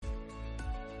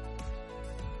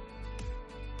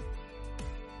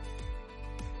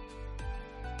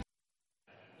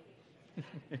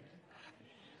Okay.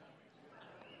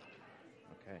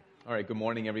 All right, good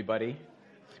morning, everybody.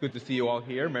 It's good to see you all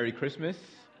here. Merry Christmas.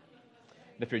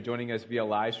 And if you're joining us via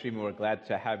live stream, we're glad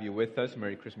to have you with us.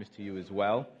 Merry Christmas to you as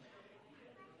well.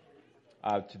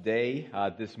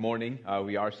 This morning,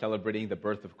 we are celebrating the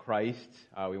birth of Christ.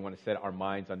 We want to set our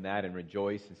minds on that and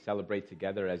rejoice and celebrate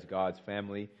together as God's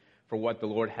family for what the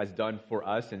Lord has done for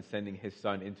us in sending His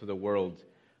Son into the world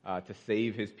to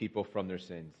save His people from their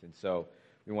sins. And so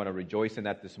we want to rejoice in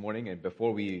that this morning. And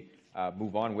before we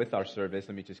move on with our service,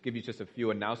 let me just give you just a few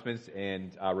announcements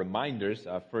and reminders.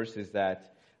 First is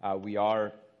that we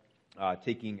are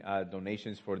taking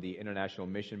donations for the International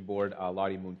Mission Board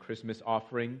Lottie Moon Christmas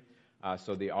offering.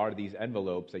 So they are these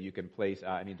envelopes that you can place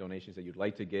any donations that you'd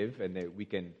like to give, and that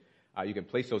you can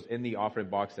place those in the offering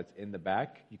box that's in the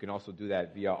back. You can also do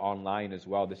that via online as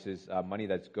well. This is money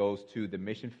that goes to the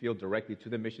mission field, directly to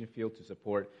the mission field, to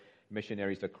support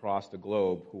missionaries across the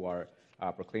globe who are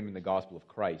proclaiming the gospel of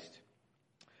Christ.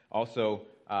 Also,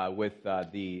 with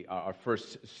our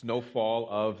first snowfall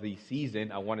of the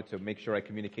season, I wanted to make sure I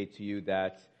communicate to you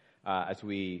that as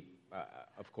we,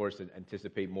 of course,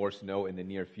 anticipate more snow in the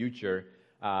near future,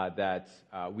 that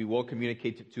we will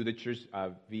communicate to the church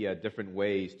via different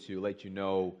ways to let you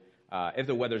know if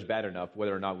the weather's bad enough,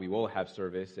 whether or not we will have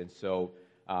service. And so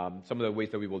some of the ways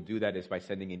that we will do that is by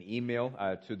sending an email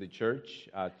to the church,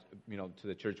 to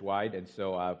the church-wide. And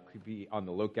so could be on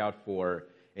the lookout for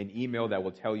an email that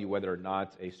will tell you whether or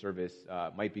not a service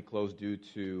might be closed due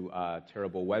to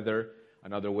terrible weather.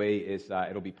 Another way is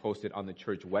it'll be posted on the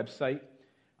church website.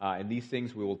 And these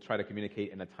things we will try to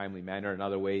communicate in a timely manner.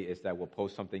 Another way is that we'll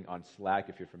post something on Slack.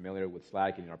 If you're familiar with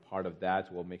Slack and you're part of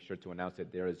that, we'll make sure to announce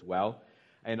it there as well.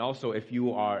 And also, if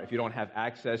you don't have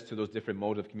access to those different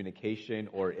modes of communication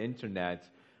or internet,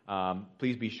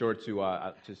 please be sure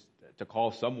to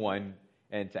call someone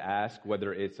and to ask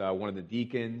whether it's one of the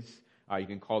deacons. You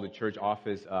can call the church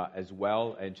office as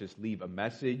well and just leave a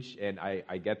message. And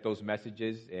I get those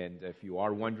messages. And if you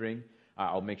are wondering,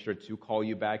 I'll make sure to call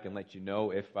you back and let you know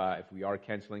if we are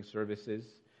canceling services.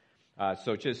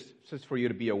 So just for you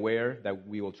to be aware that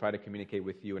we will try to communicate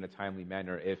with you in a timely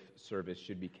manner if service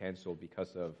should be canceled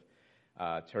because of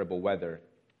terrible weather.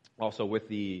 Also, with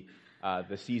the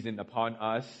season upon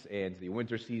us and the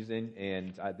winter season,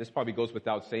 and this probably goes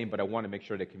without saying, but I want to make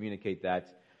sure to communicate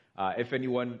that if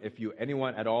anyone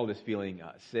at all is feeling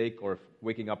sick or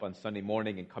waking up on Sunday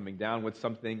morning and coming down with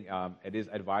something, it is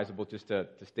advisable just to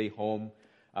stay home,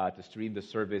 to stream the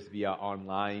service via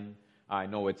online. I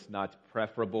know it's not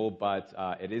preferable, but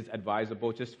it is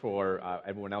advisable just for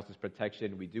everyone else's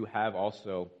protection. We do have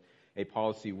also a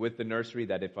policy with the nursery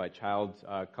that if a child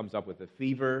comes up with a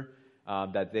fever,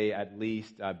 that they at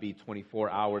least be 24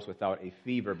 hours without a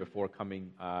fever before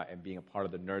coming and being a part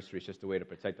of the nursery. It's just a way to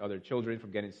protect other children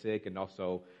from getting sick, and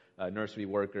also nursery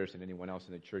workers and anyone else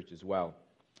in the church as well.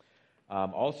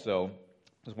 Also,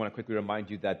 just want to quickly remind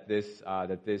you that this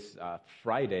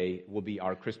Friday will be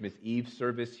our Christmas Eve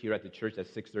service here at the church at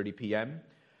 6:30 p.m.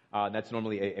 That's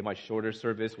normally a much shorter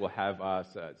service. We'll have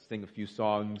sing a few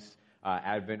songs,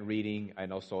 Advent reading,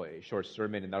 and also a short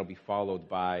sermon, and that'll be followed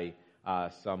by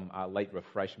some light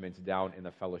refreshments down in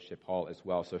the fellowship hall as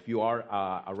well. So if you are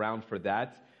around for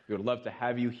that, we would love to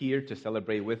have you here to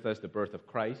celebrate with us the birth of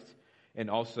Christ. And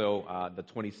also the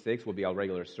 26th will be our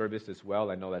regular service as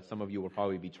well. I know that some of you will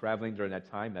probably be traveling during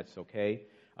that time. That's okay.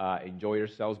 Enjoy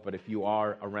yourselves. But if you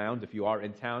are around, if you are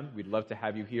in town, we'd love to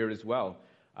have you here as well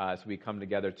as we come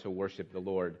together to worship the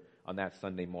Lord on that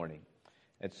Sunday morning.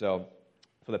 And so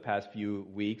for the past few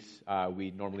weeks,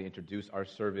 we normally introduce our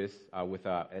service with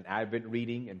an Advent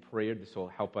reading and prayer. This will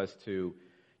help us to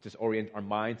just orient our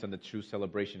minds on the true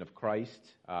celebration of Christ,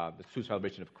 the true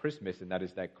celebration of Christmas, and that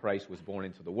is that Christ was born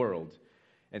into the world.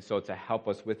 And so to help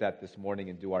us with that this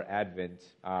morning and do our Advent,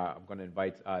 I'm going to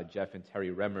invite Jeff and Terry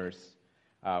Remmers,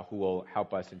 who will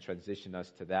help us and transition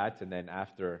us to that. And then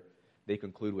after they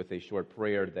conclude with a short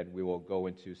prayer, then we will go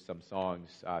into some songs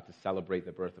to celebrate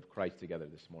the birth of Christ together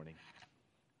this morning.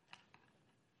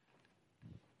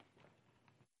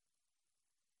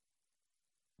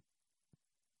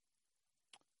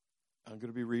 I'm going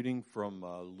to be reading from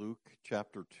Luke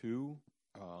chapter 2.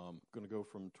 I'm going to go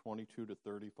from 22 to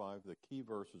 35. The key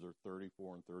verses are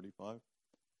 34 and 35.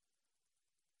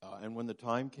 And when the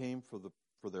time came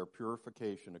for their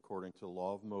purification according to the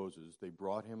law of Moses, they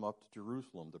brought him up to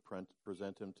Jerusalem to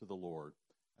present him to the Lord.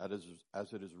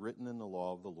 As it is written in the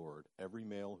law of the Lord, every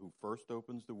male who first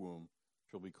opens the womb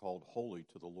shall be called holy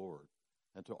to the Lord,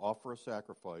 and to offer a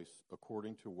sacrifice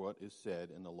according to what is said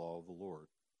in the law of the Lord,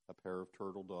 a pair of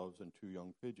turtle doves and 2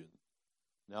 young pigeons.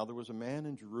 Now there was a man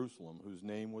in Jerusalem whose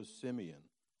name was Simeon.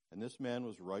 And this man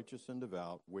was righteous and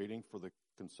devout, waiting for the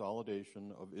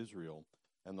consolidation of Israel,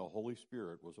 and the Holy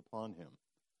Spirit was upon him.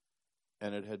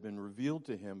 And it had been revealed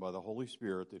to him by the Holy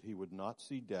Spirit that he would not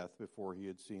see death before he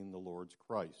had seen the Lord's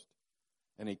Christ.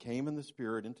 And he came in the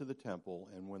Spirit into the temple,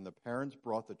 and when the parents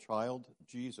brought the child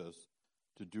Jesus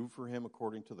to do for him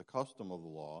according to the custom of the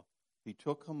law, he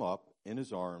took him up in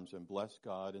his arms and blessed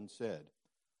God and said,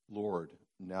 Lord,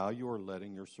 now you are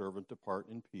letting your servant depart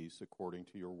in peace according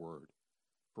to your word.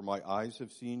 For my eyes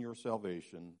have seen your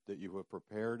salvation, that you have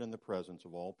prepared in the presence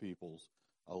of all peoples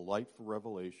a light for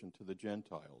revelation to the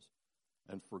Gentiles,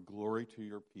 and for glory to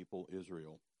your people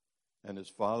Israel. And his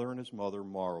father and his mother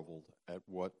marveled at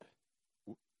what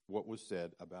was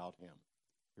said about him.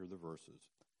 Here are the verses.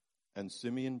 And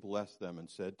Simeon blessed them and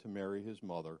said to Mary his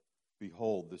mother,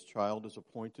 Behold, this child is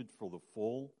appointed for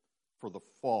the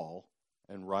fall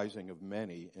and rising of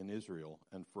many in Israel,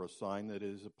 and for a sign that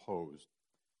is opposed.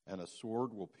 And a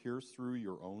sword will pierce through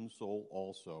your own soul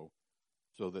also,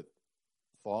 so that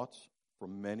thoughts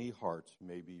from many hearts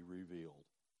may be revealed.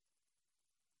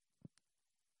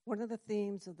 One of the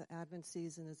themes of the Advent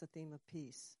season is the theme of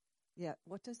peace. Yet,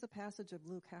 what does the passage of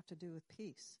Luke have to do with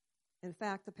peace? In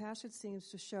fact, the passage seems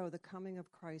to show the coming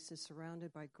of Christ is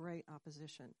surrounded by great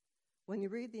opposition. When you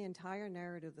read the entire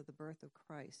narrative of the birth of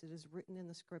Christ, it is written in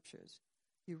the scriptures.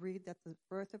 You read that the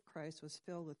birth of Christ was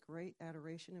filled with great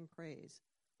adoration and praise,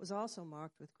 was also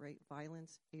marked with great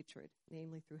violence, hatred,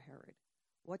 namely through Herod.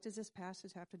 What does this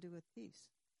passage have to do with peace?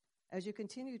 As you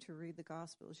continue to read the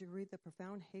Gospels, you read the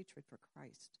profound hatred for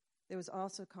Christ. There was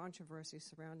also controversy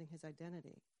surrounding his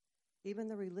identity. Even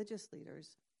the religious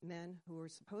leaders, men who were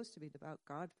supposed to be devout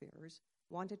God-fearers,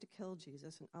 wanted to kill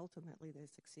Jesus, and ultimately they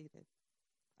succeeded.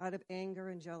 Out of anger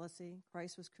and jealousy,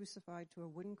 Christ was crucified to a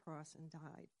wooden cross and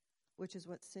died, which is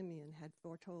what Simeon had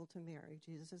foretold to Mary,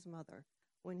 Jesus' mother,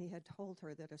 when he had told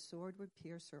her that a sword would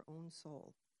pierce her own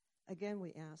soul. Again,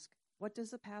 we ask, what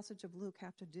does the passage of Luke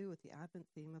have to do with the Advent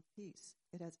theme of peace?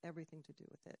 It has everything to do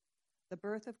with it. The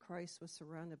birth of Christ was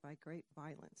surrounded by great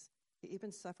violence. He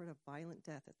even suffered a violent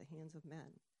death at the hands of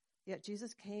men. Yet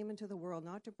Jesus came into the world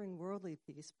not to bring worldly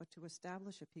peace, but to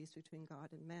establish a peace between God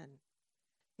and men.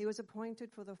 He was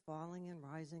appointed for the falling and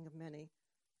rising of many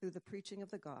through the preaching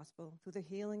of the gospel, through the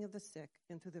healing of the sick,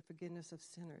 and through the forgiveness of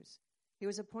sinners. He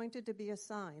was appointed to be a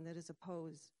sign that is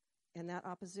opposed, and that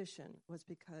opposition was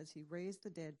because he raised the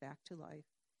dead back to life,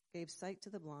 gave sight to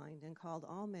the blind, and called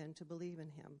all men to believe in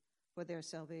him for their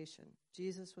salvation.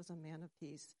 Jesus was a man of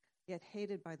peace, yet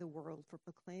hated by the world for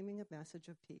proclaiming a message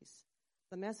of peace.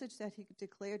 The message that he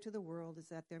declared to the world is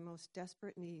that their most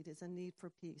desperate need is a need for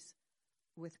peace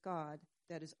with God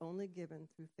that is only given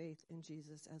through faith in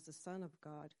Jesus as the Son of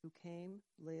God, who came,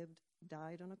 lived,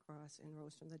 died on a cross, and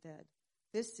rose from the dead.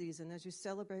 This season, as you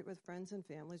celebrate with friends and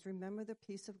families, remember the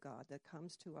peace of God that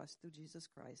comes to us through Jesus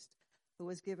Christ, who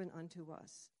was given unto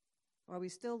us. While we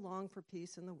still long for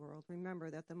peace in the world, remember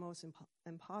that the most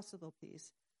impossible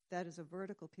peace, that is a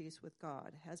vertical peace with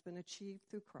God, has been achieved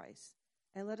through Christ.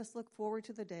 And let us look forward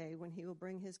to the day when he will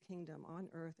bring his kingdom on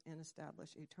earth and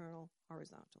establish eternal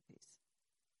horizontal peace.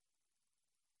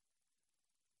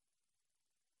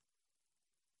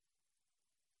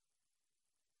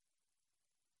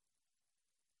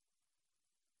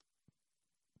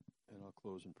 And I'll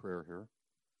close in prayer here.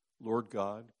 Lord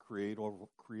God,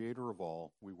 creator of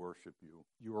all, we worship you.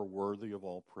 You are worthy of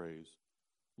all praise.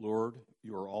 Lord,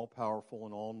 you are all-powerful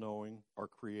and all-knowing, our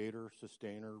creator,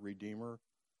 sustainer, redeemer.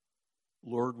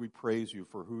 Lord, we praise you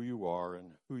for who you are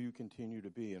and who you continue to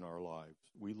be in our lives.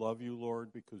 We love you,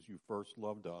 Lord, because you first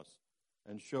loved us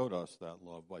and showed us that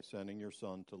love by sending your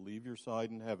Son to leave your side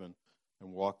in heaven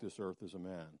and walk this earth as a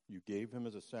man. You gave him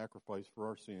as a sacrifice for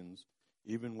our sins,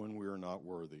 even when we are not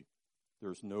worthy.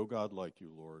 There's no God like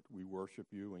you, Lord. We worship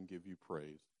you and give you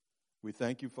praise. We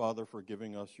thank you, Father, for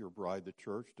giving us your bride, the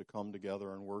church, to come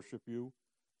together and worship you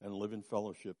and live in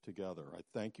fellowship together. I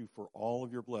thank you for all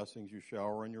of your blessings you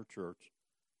shower on your church.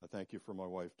 I thank you for my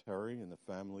wife, Terry, and the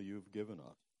family you've given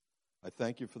us. I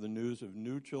thank you for the news of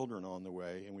new children on the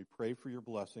way, and we pray for your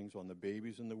blessings on the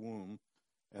babies in the womb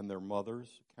and their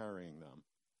mothers carrying them.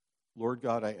 Lord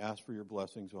God, I ask for your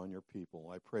blessings on your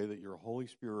people. I pray that your Holy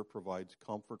Spirit provides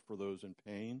comfort for those in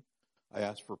pain. I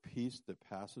ask for peace that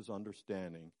passes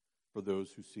understanding for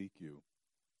those who seek you.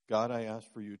 God, I ask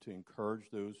for you to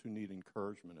encourage those who need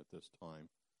encouragement at this time.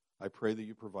 I pray that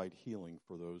you provide healing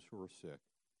for those who are sick.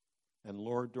 And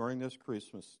Lord, during this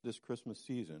Christmas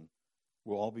season,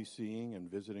 we'll all be seeing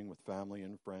and visiting with family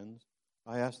and friends.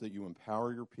 I ask that you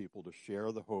empower your people to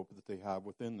share the hope that they have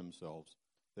within themselves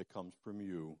that comes from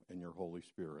you and your Holy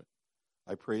Spirit.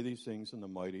 I pray these things in the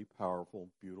mighty, powerful,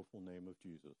 beautiful name of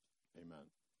Jesus. Amen.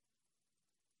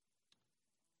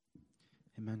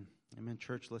 Amen. Amen,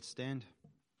 church. Let's stand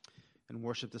and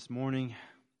worship this morning.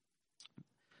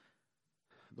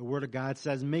 The Word of God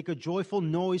says, make a joyful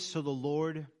noise to the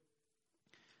Lord,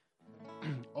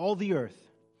 all the earth.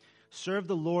 Serve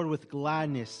the Lord with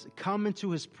gladness. Come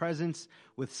into His presence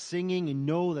with singing, and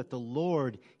know that the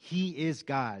Lord, He is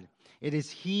God. It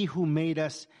is He who made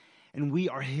us, and we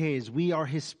are His. We are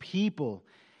His people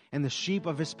and the sheep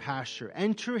of His pasture.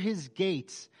 Enter His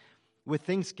gates with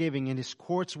thanksgiving and His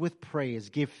courts with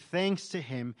praise. Give thanks to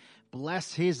Him.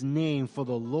 Bless His name, for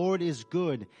the Lord is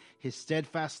good. His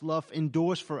steadfast love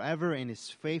endures forever, and His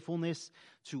faithfulness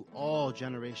to all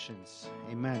generations.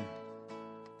 Amen.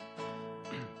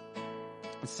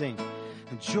 Let's sing.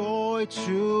 Joy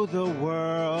to the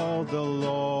world, the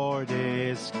Lord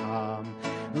is come.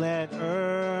 Let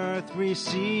earth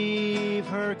receive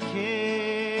her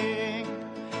King.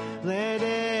 Let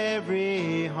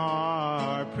every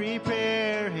heart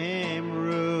prepare Him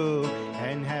room.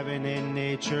 And heaven and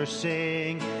nature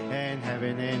sing. And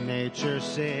heaven and nature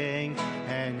sing.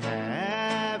 And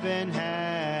heaven,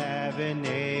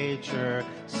 nature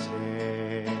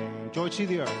sing. Joy to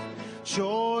the earth.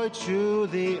 Joy to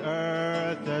the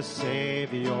earth, the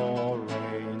Savior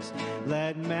reigns.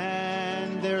 Let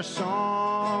men their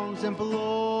songs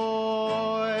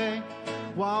employ,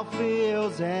 while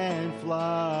fields and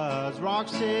floods,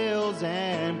 rocks, hills,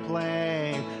 and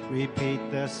plain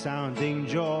repeat the sounding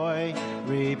joy.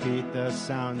 Repeat the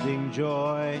sounding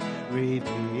joy.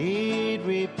 Repeat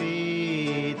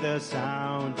the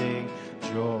sounding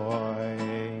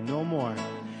joy. No more.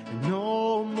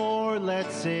 No more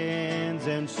let sins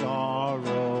and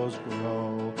sorrows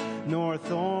grow, nor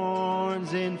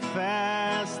thorns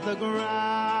infest the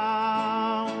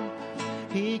ground.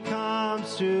 He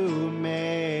comes to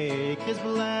make His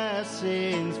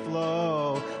blessings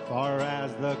flow, far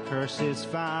as the curse is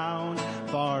found,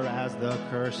 far as the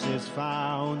curse is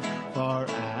found, far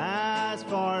as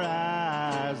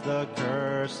the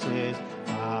curse is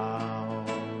found.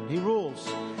 He rules.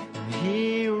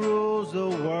 He rules the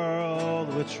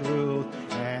world with truth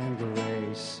and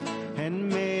grace, and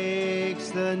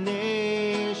makes the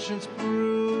nations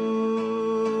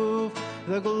prove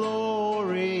the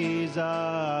glories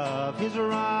of His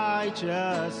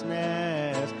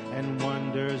righteousness, and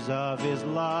wonders of His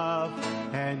love,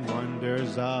 and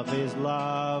wonders of His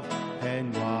love,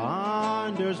 and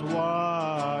wonders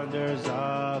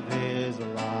of His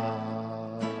love.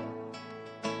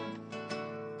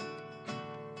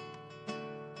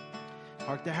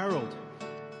 Hark the herald.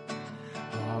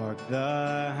 Hark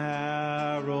the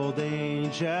herald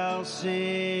angels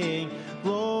sing,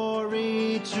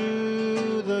 glory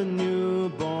to the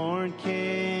newborn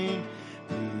King.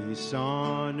 Peace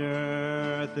on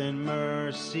earth and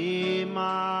mercy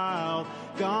mild,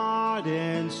 God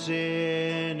and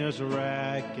sinners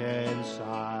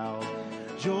reconciled.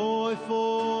 Joyful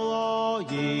all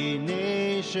ye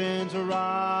nations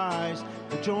rise,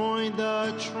 to join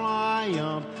the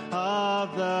triumph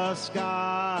of the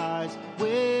skies.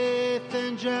 With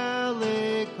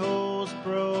angelic hosts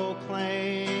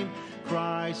proclaim,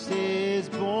 Christ is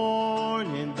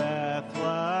born in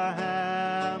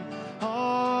Bethlehem.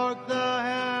 Hark the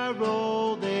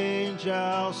herald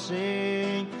angels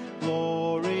sing,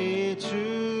 glory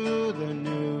to the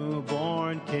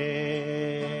newborn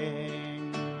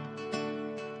King.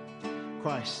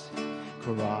 Christ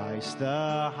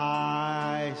the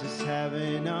highest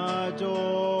heaven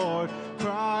adored,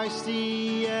 Christ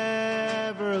the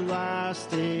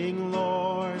everlasting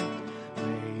Lord.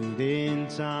 Late in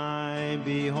time,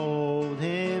 behold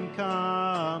Him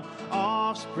come,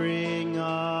 offspring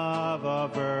of a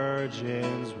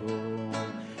virgin's womb.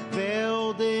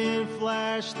 Veiled in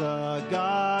flesh, the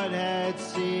Godhead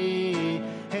see,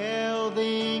 hail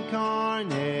the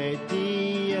incarnate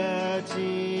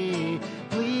deity.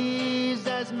 Pleased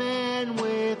as man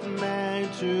with man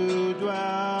to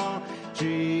dwell,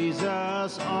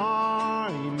 Jesus our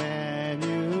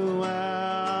Emmanuel.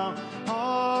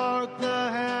 Hark the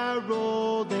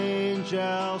herald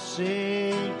angels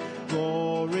sing,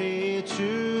 glory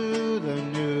to the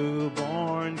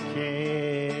newborn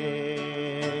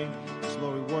King. So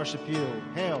Lord, we worship you.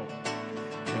 Hail.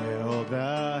 Hail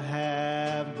the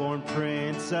heaven-born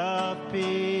Prince of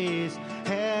Peace.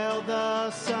 Hail the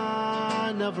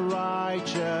Son of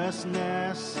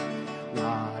Righteousness.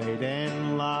 Light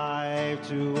and life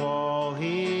to all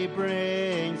He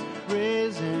brings,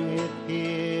 risen with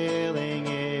healing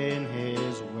in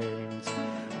His wings.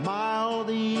 Mild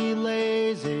He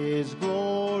lays His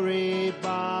glory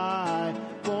by,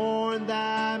 born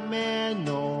that man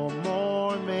no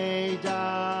more may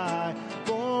die,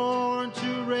 born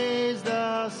to raise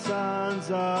the sons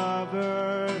of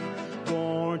earth, born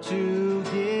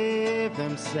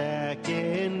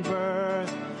second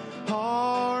birth.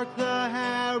 Hark, the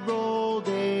herald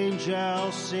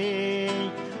angels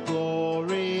sing,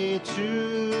 glory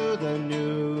to the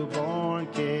newborn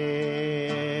King.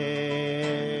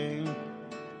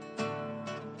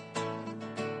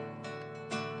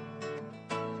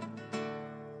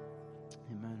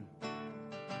 Amen.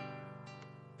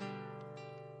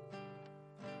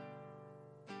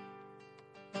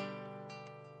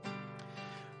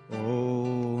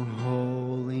 O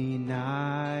holy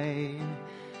night,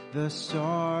 the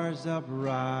stars up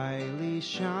brightly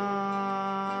shining.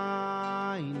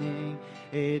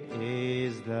 It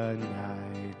is the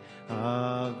night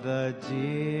of the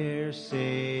dear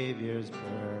Savior's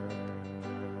birth.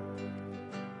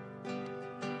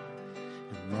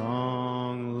 And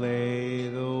long lay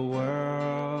the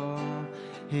world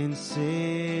in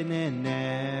sin and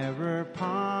error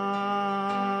pining,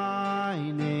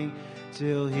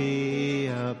 till he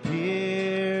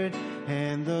appeared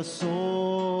and the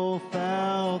soul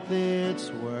felt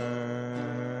its worth.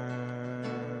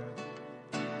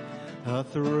 A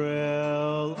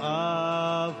thrill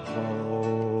of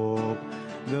hope,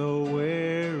 the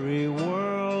weary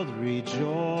world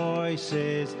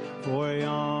rejoices, for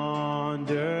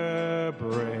yonder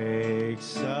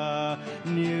breaks a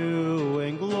new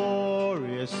and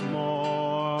glorious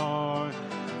morn.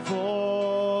 Fall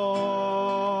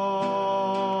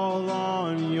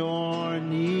on your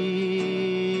knees.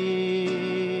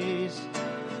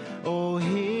 Oh,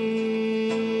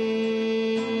 hear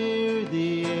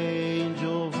the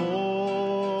angel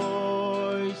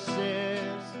voices.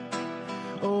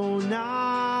 Oh,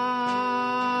 night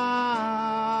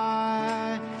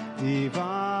divine.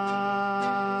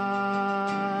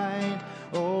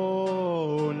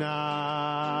 Oh,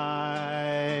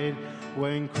 night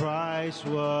when Christ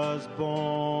was born.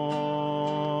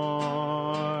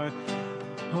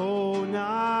 Oh, night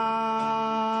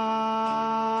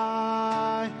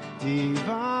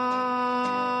divine.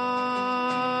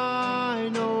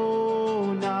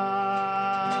 Oh,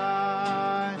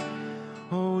 night.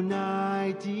 Oh,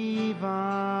 night divine.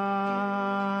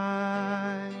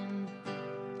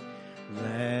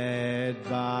 Led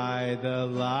by the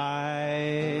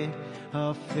light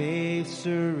of faith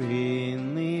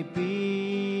serenely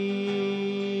beaming,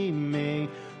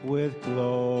 with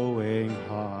glowing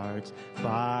hearts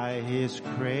by his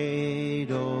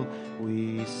cradle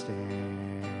we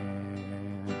stand.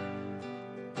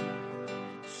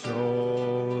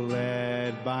 So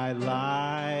led by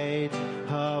light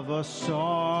of a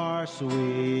star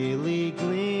sweetly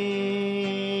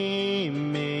gleaming,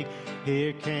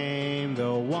 here came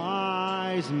the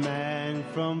wise men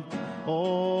from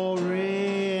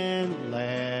Orient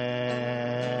land.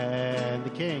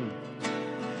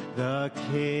 The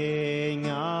King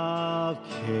of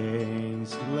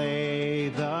Kings lay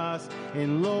thus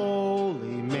in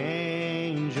lowly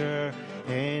manger,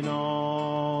 in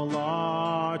all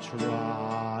our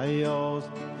trials,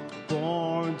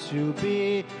 born to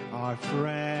be our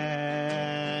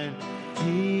friend.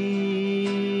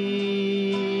 He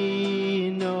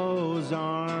knows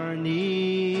our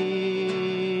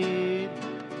need.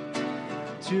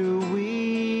 To weakness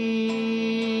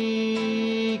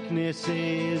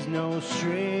is no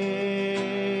stranger.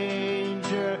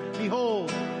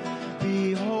 Behold,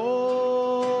 behold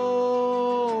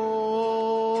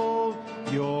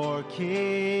your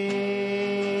King.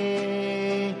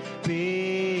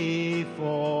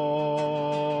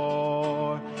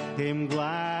 Before him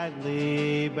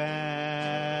gladly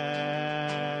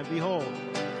bow. Behold,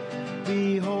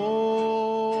 behold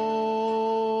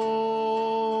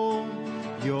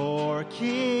your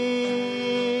King.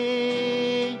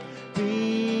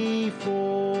 Before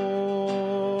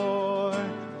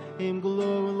him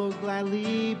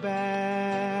gladly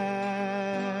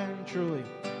bow. Truly,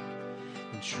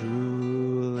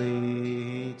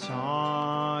 truly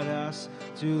taught us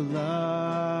to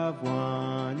love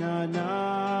one another.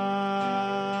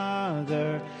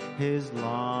 His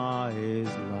law is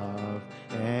love,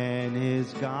 and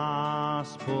his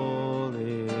gospel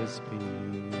is peace.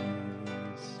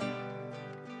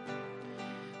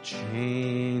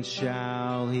 Chains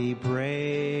shall he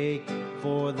break,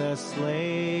 for the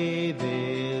slave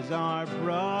is our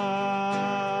brother,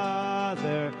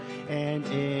 and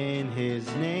in his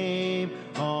name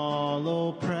all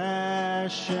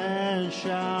oppression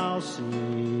shall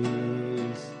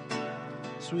cease.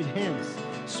 Sweet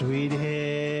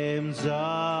hymns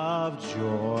of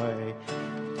joy,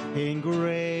 in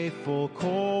grateful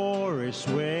chorus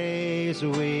raise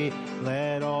we,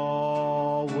 let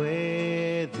all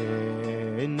within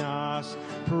us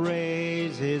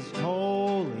praise his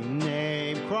holy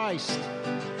name. Christ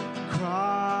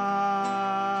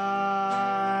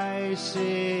Christ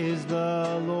is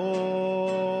the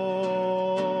Lord.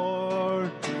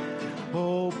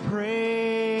 Oh,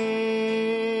 praise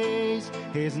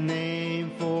his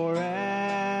name forever.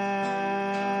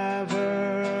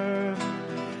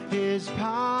 His power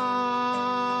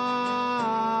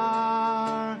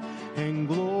and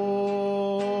glory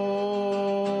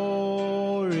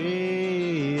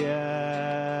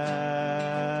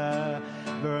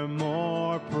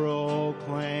evermore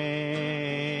proclaim.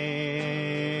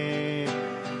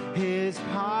 His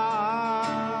power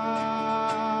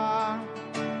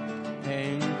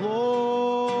and glory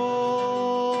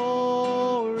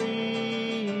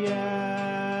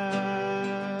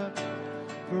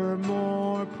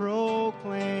evermore proclaim.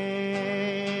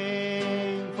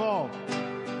 Fall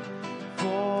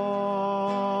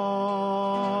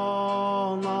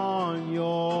on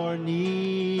your knees.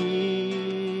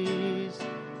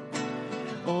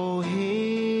 Oh,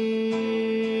 hear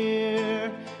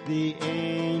the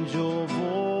angel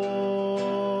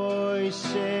voices.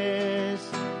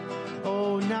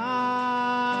 Oh, night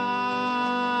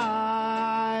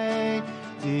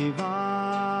divine.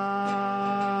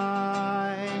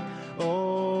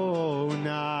 Oh,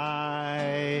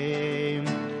 night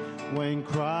when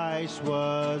Christ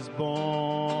was born.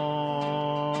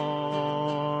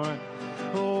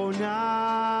 Oh,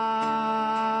 night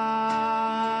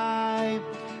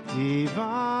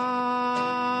divine.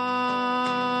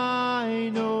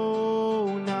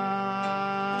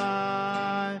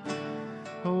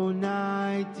 Oh,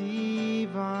 night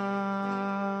divine.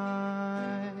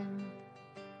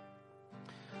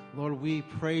 Lord, we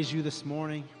praise you this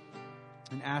morning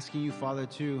and asking you, Father,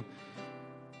 to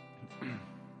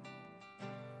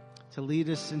lead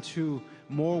us into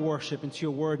more worship, into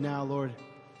your word now, Lord.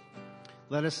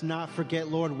 Let us not forget,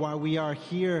 Lord, why we are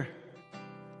here.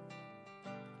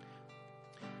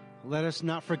 Let us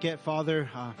not forget, Father,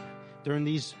 during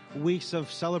these weeks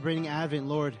of celebrating Advent,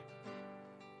 Lord,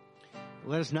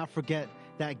 let us not forget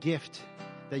that gift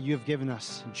that you have given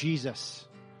us, Jesus.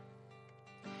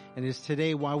 And it is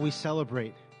today why we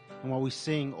celebrate and why we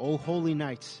sing, O Holy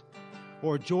Night,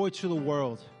 or Joy to the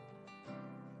World.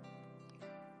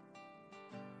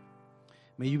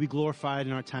 May you be glorified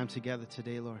in our time together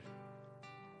today, Lord.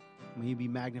 May you be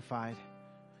magnified.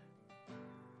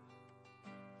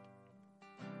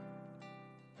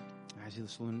 As you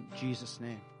listen in Jesus'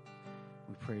 name,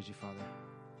 we praise you, Father.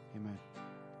 Amen.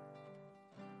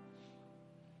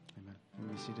 Amen. You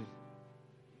may be seated.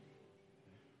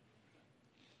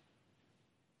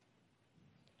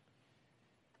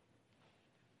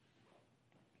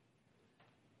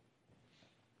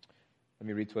 Let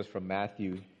me read to us from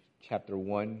Matthew chapter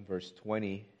 1, verse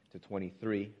 20 to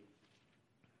 23. And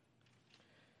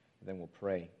then we'll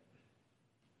pray.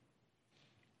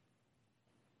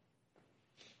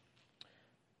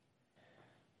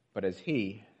 But as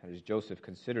he, that is Joseph,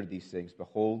 considered these things,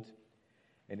 behold,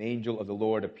 an angel of the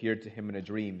Lord appeared to him in a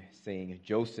dream, saying,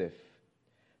 Joseph,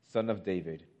 son of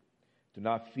David, do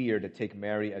not fear to take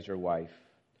Mary as your wife,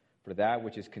 for that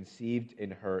which is conceived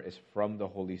in her is from the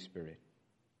Holy Spirit.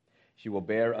 She will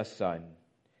bear a son,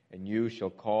 and you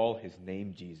shall call his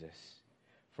name Jesus,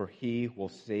 for he will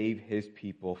save his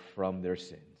people from their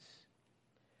sins.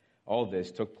 All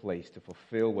this took place to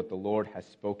fulfill what the Lord has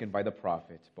spoken by the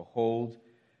prophet. Behold,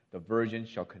 the virgin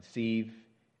shall conceive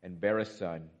and bear a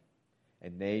son,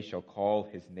 and they shall call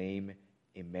his name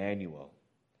Emmanuel,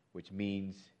 which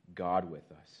means God with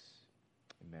us.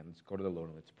 Amen. Let's go to the Lord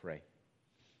and let's pray.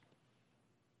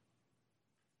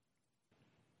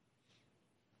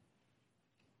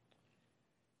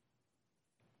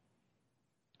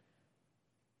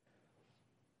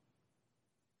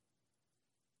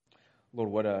 Lord,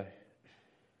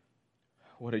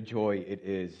 what a joy it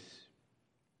is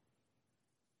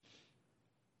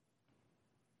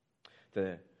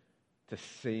to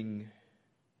sing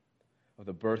of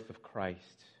the birth of Christ.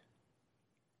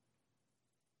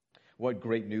 What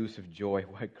great news of joy,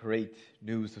 what great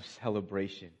news of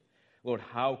celebration. Lord,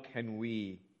 how can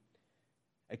we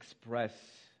express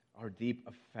our deep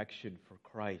affection for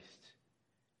Christ?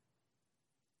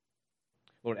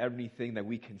 Lord, everything that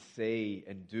we can say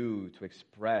and do to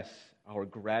express our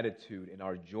gratitude and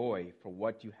our joy for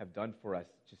what you have done for us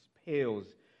just pales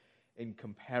in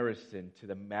comparison to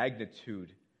the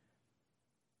magnitude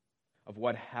of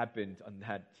what happened on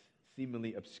that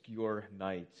seemingly obscure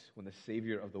night when the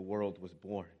Savior of the world was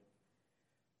born.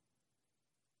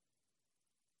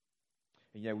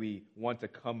 And yet we want to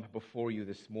come before you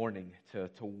this morning to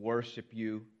worship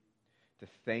you, to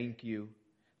thank you,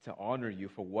 to honor you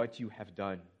for what you have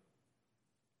done.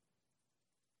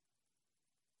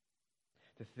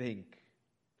 to think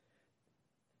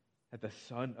that the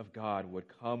Son of God would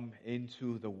come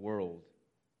into the world,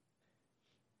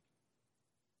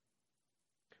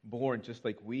 born just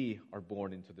like we are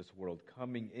born into this world,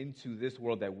 coming into this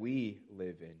world that we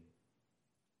live in.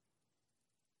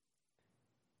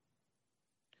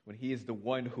 When he is the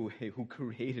one who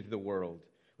created the world,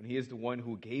 when he is the one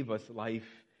who gave us life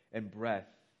and breath,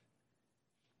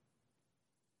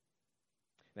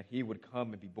 that he would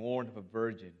come and be born of a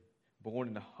virgin, born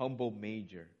in a humble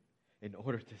manger, in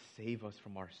order to save us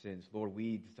from our sins. Lord,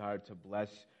 we desire to bless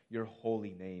your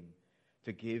holy name,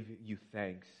 to give you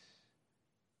thanks.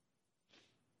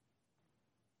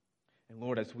 And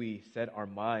Lord, as we set our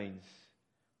minds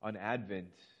on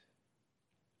Advent,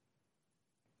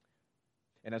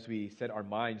 and as we set our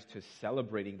minds to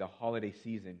celebrating the holiday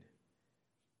season,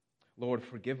 Lord,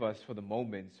 forgive us for the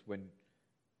moments when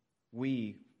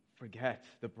we forget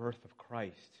the birth of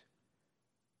Christ.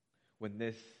 When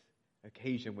this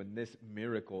occasion, when this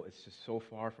miracle is just so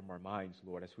far from our minds,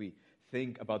 Lord, as we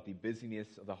think about the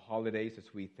busyness of the holidays,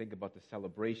 as we think about the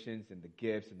celebrations and the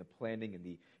gifts and the planning and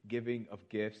the giving of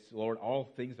gifts, Lord,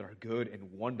 all things that are good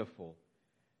and wonderful.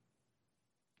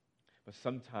 But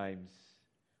sometimes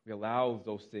we allow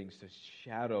those things to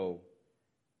shadow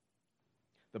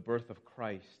the birth of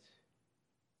Christ,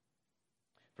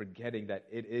 forgetting that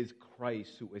it is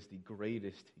Christ who is the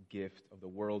greatest gift of the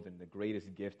world and the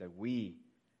greatest gift that we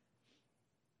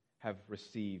have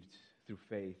received through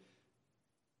faith.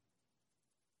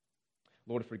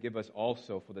 Lord, forgive us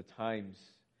also for the times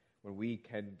when we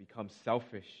can become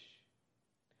selfish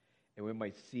and we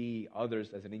might see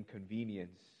others as an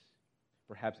inconvenience,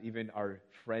 perhaps even our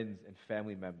friends and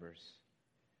family members.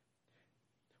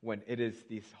 When it is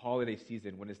this holiday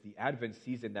season, when it's the Advent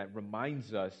season that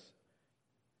reminds us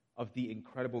of the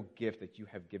incredible gift that you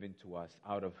have given to us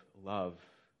out of love.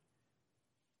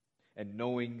 And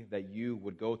knowing that you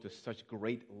would go to such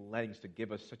great lengths to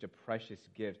give us such a precious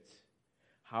gift,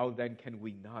 how then can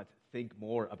we not think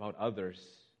more about others?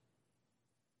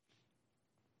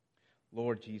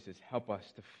 Lord Jesus, help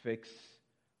us to fix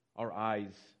our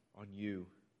eyes on you.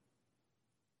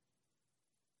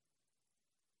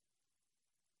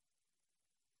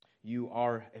 You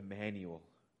are Emmanuel.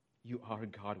 You are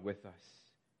God with us.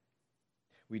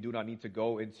 We do not need to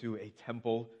go into a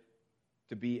temple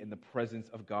to be in the presence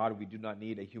of God. We do not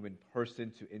need a human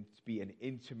person to be an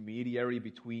intermediary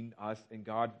between us and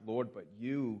God, Lord. But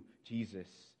you, Jesus,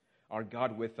 are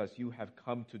God with us. You have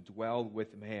come to dwell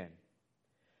with man.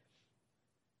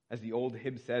 As the old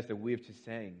hymn says that we have just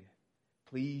sang,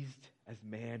 pleased as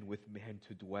man with man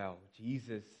to dwell.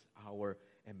 Jesus, our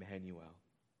Emmanuel.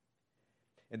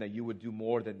 And that you would do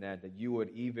more than that you would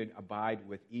even abide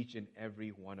with each and every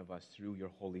one of us through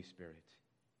your Holy Spirit.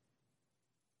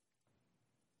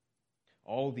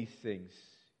 All these things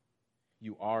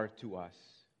you are to us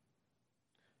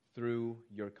through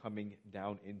your coming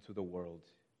down into the world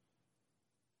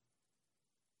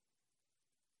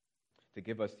to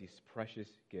give us these precious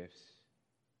gifts,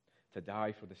 to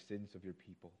die for the sins of your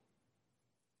people.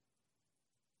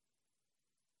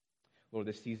 Lord,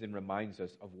 this season reminds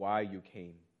us of why you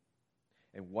came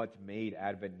and what made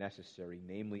Advent necessary,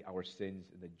 namely our sins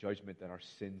and the judgment that our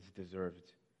sins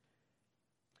deserved.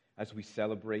 As we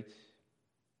celebrate,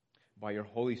 by your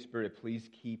Holy Spirit, please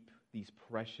keep these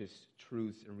precious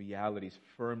truths and realities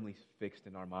firmly fixed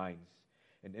in our minds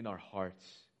and in our hearts.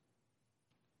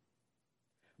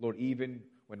 Lord, even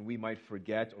when we might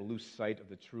forget or lose sight of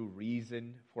the true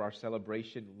reason for our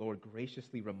celebration, Lord,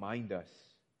 graciously remind us.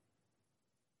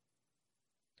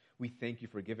 We thank you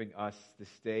for giving us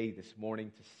this day, this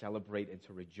morning, to celebrate and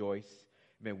to rejoice.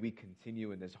 May we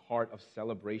continue in this heart of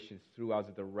celebration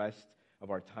throughout the rest of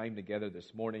our time together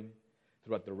this morning,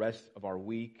 throughout the rest of our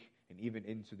week, and even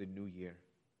into the new year.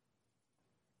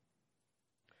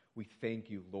 We thank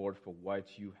you, Lord, for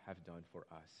what you have done for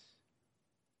us.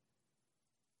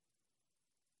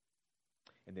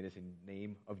 And it is in the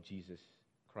name of Jesus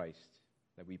Christ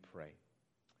that we pray.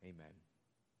 Amen.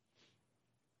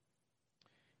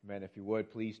 Amen. If you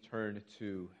would, please turn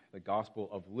to the Gospel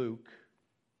of Luke.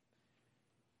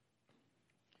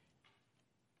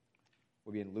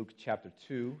 We'll be in Luke chapter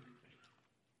 2,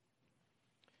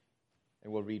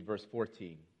 and we'll read verse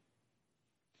 14.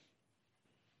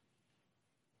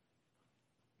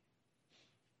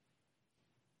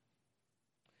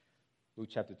 Luke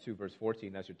chapter 2, verse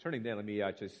 14. As you're turning there, let me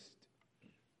just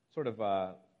sort of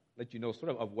let you know sort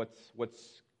of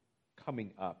what's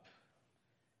coming up.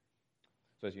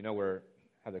 So as you know, we're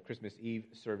have the Christmas Eve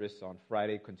service on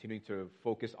Friday, continuing to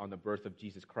focus on the birth of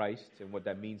Jesus Christ and what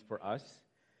that means for us.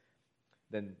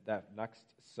 Then that next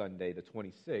Sunday, the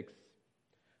 26th,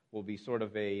 will be sort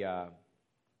of a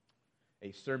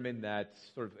sermon that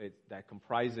that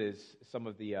comprises some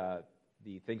of the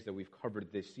things that we've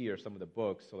covered this year, some of the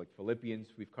books. So like Philippians,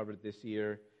 we've covered this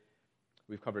year.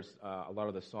 We've covered a lot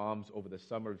of the Psalms over the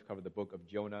summer. We've covered the book of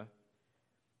Jonah.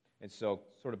 And so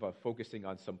sort of focusing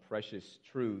on some precious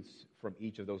truths from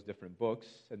each of those different books.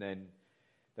 And then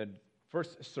the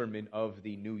first sermon of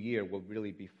the new year will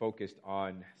really be focused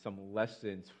on some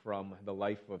lessons from the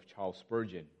life of Charles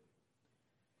Spurgeon.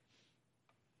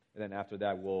 And then after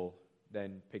that, we'll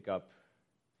then pick up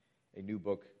a new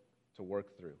book to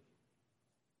work through.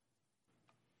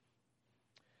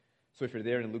 So if you're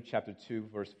there in Luke chapter 2,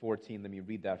 verse 14, let me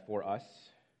read that for us.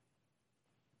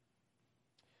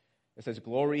 It says,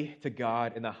 "Glory to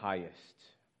God in the highest,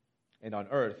 and on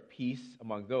earth peace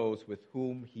among those with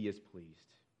whom he is pleased."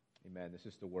 Amen. This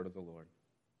is the word of the Lord.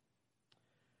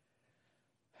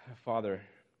 Father,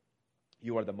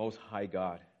 you are the most high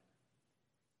God.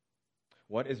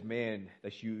 What is man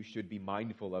that you should be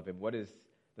mindful of him? What is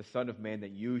the Son of Man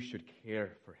that you should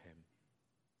care for him?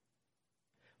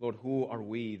 Lord, who are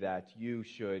we that you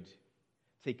should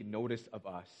take notice of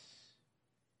us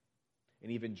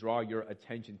and even draw your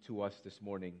attention to us this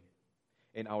morning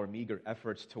in our meager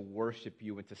efforts to worship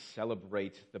you and to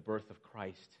celebrate the birth of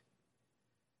Christ?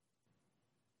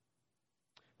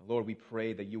 Lord, we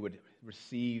pray that you would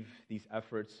receive these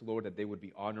efforts, Lord, that they would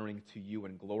be honoring to you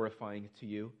and glorifying to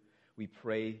you. We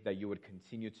pray that you would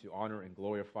continue to honor and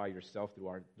glorify yourself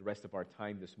through the rest of our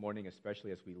time this morning,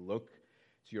 especially as we look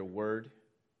to your word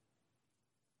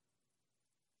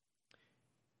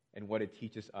and what it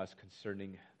teaches us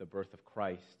concerning the birth of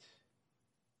Christ.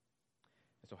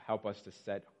 And so help us to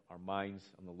set our minds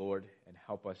on the Lord and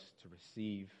help us to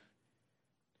receive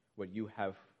what you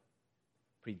have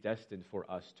predestined for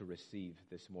us to receive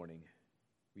this morning.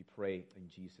 We pray in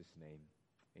Jesus' name.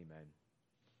 Amen.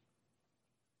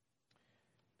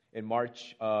 In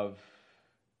March of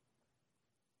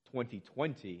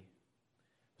 2020, there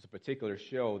was a particular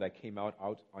show that came out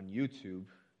on YouTube.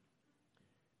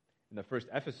 And the first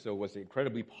episode was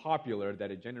incredibly popular,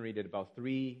 that it generated about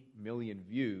 3 million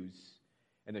views.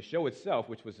 And the show itself,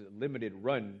 which was a limited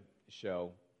run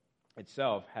show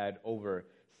itself, had over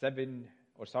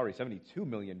 72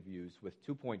 million views with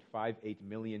 2.58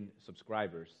 million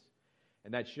subscribers.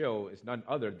 And that show is none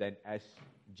other than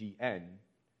SGN,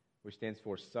 which stands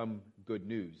for Some Good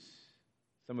News.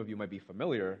 Some of you might be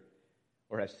familiar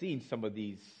or have seen some of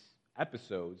these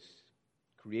episodes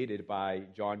created by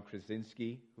John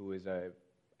Krasinski, who is an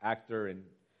actor and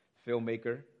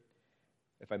filmmaker.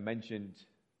 If I mentioned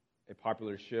a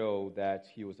popular show that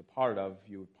he was a part of,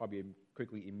 you would probably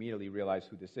quickly, immediately realize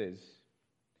who this is.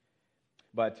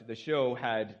 But the show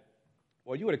had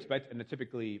what you would expect in a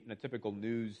typical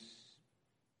news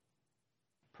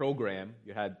program.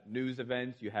 You had news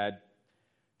events, you had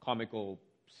comical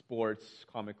sports,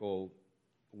 comical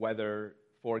weather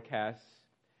forecasts,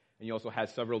 and you also had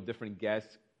several different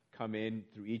guests come in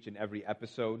through each and every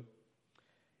episode.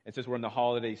 And since we're in the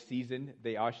holiday season,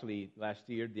 they actually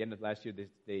the end of last year,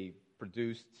 they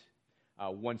produced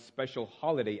one special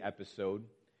holiday episode.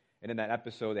 And in that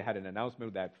episode, they had an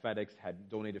announcement that FedEx had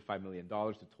donated $5 million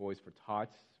to Toys for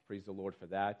Tots. Praise the Lord for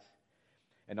that.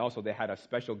 And also, they had a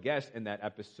special guest in that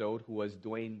episode who was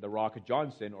Dwayne "The Rock"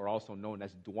 Johnson, or also known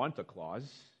as Dwanta Claus,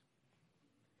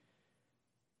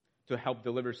 to help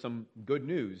deliver some good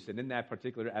news. And in that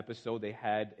particular episode, they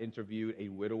had interviewed a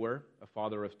widower, a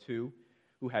father of two,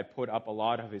 who had put up a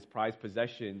lot of his prized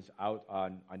possessions out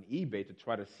on eBay to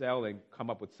try to sell and come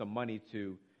up with some money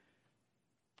to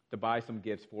buy some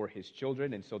gifts for his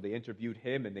children. And so they interviewed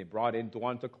him, and they brought in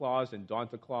Dwanta Claus, and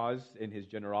Dwanta Claus, in his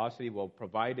generosity,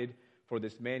 provided for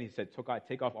this man. He said,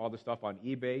 take off all the stuff on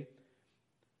eBay.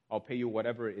 I'll pay you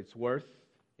whatever it's worth,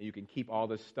 and you can keep all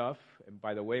this stuff. And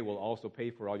by the way, we'll also pay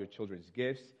for all your children's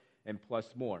gifts, and plus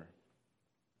more.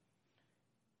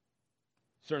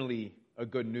 Certainly a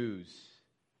good news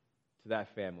to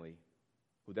that family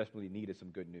who desperately needed some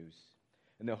good news.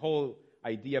 And the whole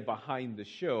idea behind the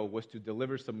show was to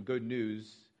deliver some good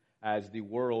news as the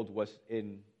world was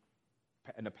in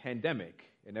a pandemic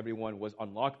and everyone was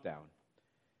on lockdown.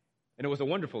 And it was a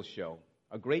wonderful show,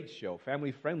 a great show,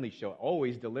 family-friendly show,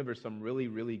 always delivers some really,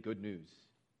 really good news.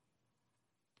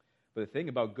 But the thing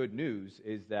about good news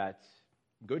is that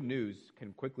good news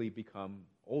can quickly become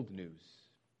old news.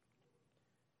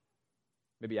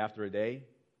 Maybe after a day,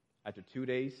 after 2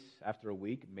 days, after a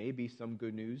week, maybe some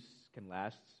good news can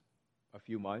last a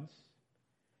few months.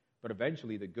 But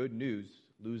eventually the good news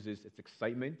loses its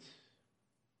excitement.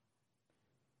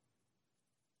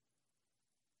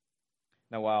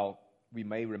 Now, while we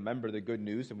may remember the good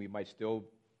news and we might still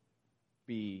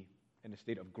be in a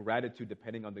state of gratitude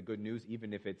depending on the good news,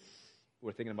 even if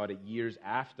we're thinking about it years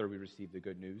after we receive the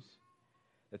good news.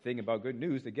 The thing about good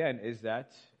news, again, is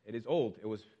that it is old. It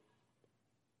was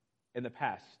in the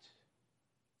past.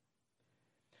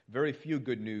 Very few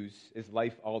good news is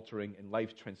life-altering and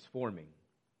life-transforming.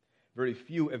 Very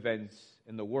few events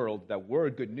in the world that were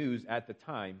good news at the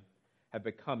time have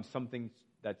become something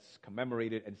that's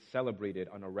commemorated and celebrated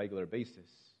on a regular basis.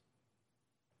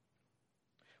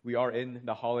 We are in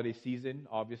the holiday season,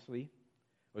 obviously.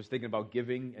 I was thinking about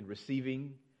giving and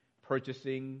receiving,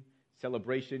 purchasing,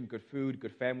 celebration, good food,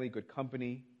 good family, good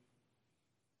company.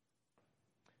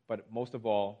 But most of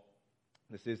all,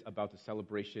 this is about the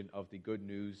celebration of the good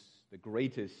news, the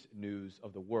greatest news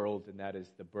of the world, and that is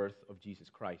the birth of Jesus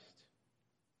Christ.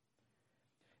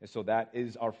 And so that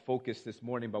is our focus this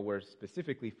morning, but we're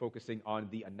specifically focusing on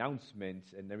the announcement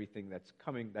and everything that's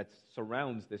coming, that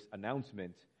surrounds this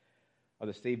announcement of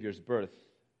the Savior's birth.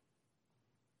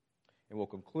 And we'll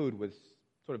conclude with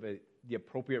sort of the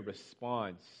appropriate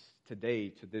response today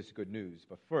to this good news.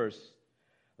 But first,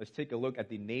 let's take a look at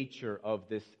the nature of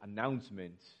this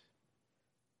announcement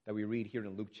that we read here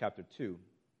in Luke chapter 2.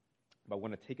 But I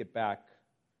want to take it back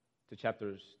to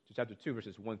chapter 2,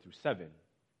 verses 1 through 7.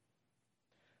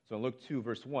 So in Luke 2,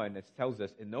 verse 1, it tells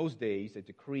us, "In those days, a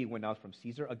decree went out from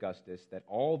Caesar Augustus that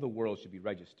all the world should be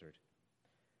registered.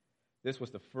 This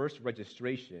was the first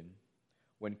registration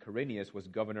when Quirinius was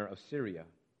governor of Syria.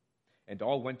 And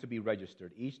all went to be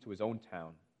registered, each to his own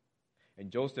town.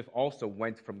 And Joseph also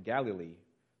went from Galilee,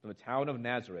 from the town of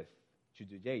Nazareth to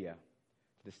Judea,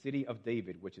 to the city of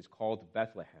David, which is called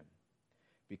Bethlehem,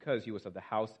 because he was of the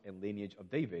house and lineage of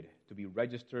David, to be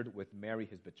registered with Mary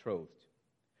his betrothed,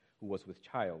 who was with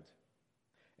child.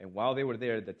 And while they were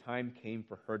there, the time came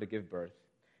for her to give birth.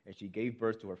 And she gave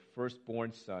birth to her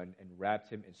firstborn son, and wrapped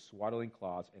him in swaddling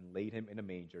cloths, and laid him in a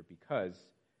manger, because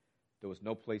there was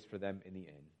no place for them in the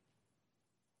inn."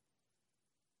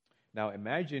 Now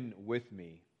imagine with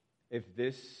me if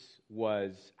this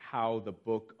was how the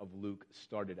book of Luke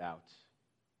started out.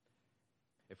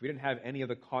 If we didn't have any of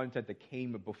the content that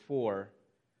came before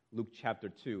Luke chapter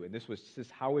 2, and this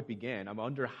is how it began, I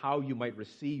wonder how you might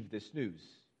receive this news.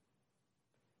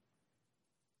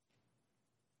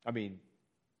 I mean,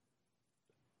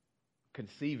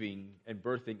 conceiving and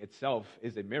birthing itself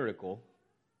is a miracle.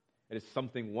 It is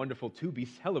something wonderful to be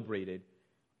celebrated.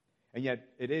 And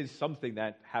yet, it is something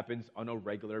that happens on a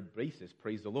regular basis.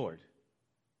 Praise the Lord.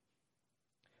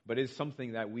 But it is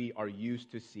something that we are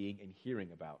used to seeing and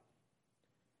hearing about.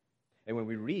 And when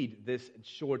we read this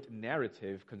short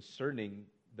narrative concerning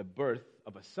the birth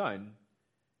of a son,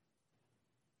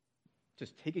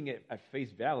 just taking it at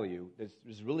face value,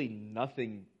 there's really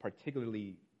nothing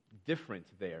particularly different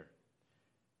there.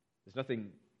 There's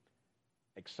nothing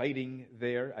exciting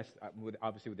there,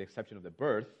 obviously with the exception of the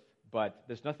birth, but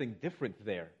there's nothing different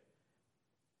there.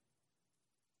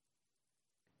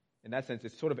 In that sense,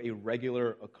 it's sort of a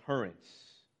regular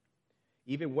occurrence.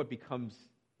 Even what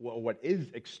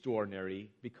is extraordinary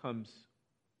becomes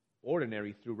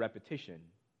ordinary through repetition,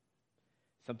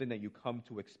 something that you come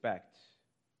to expect.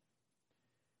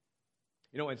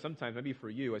 You know, and sometimes, maybe for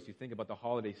you, as you think about the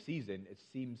holiday season,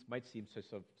 might seem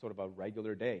sort of a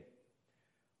regular day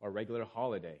or a regular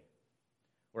holiday.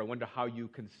 Or I wonder how you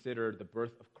consider the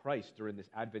birth of Christ during this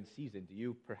Advent season. Do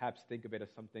you perhaps think of it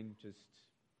as something just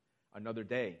another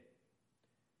day?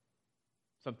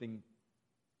 Something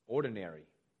ordinary?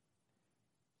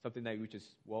 Something that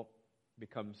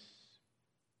becomes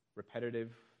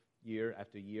repetitive year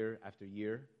after year after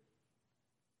year?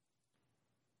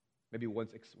 Maybe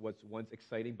what's once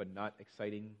exciting but not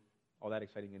all that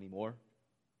exciting anymore.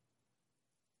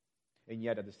 And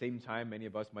yet at the same time, many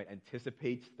of us might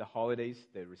anticipate the holidays,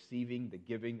 the receiving, the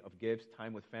giving of gifts,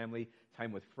 time with family,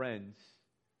 time with friends.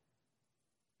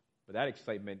 But that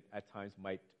excitement at times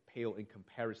might pale in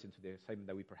comparison to the excitement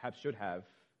that we perhaps should have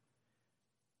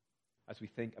as we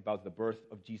think about the birth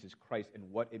of Jesus Christ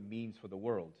and what it means for the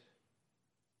world.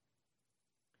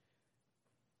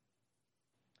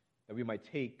 That we might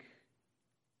take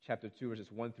chapter 2,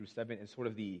 verses 1 through 7, and sort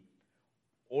of the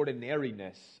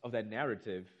ordinariness of that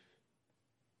narrative,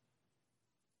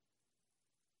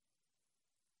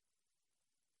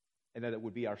 and that it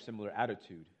would be our similar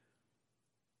attitude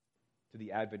to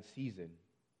the Advent season.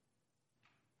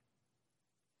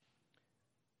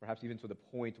 Perhaps even to the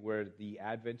point where the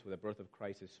Advent or the birth of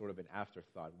Christ is sort of an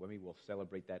afterthought, when we will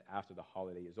celebrate that after the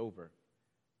holiday is over.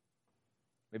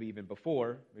 Maybe even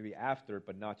before, maybe after,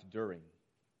 but not during.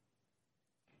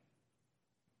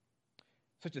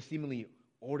 Such a seemingly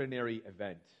ordinary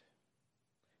event.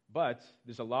 But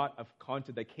there's a lot of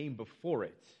content that came before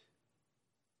it.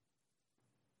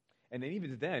 And then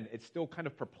even then, it's still kind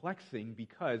of perplexing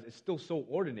because it's still so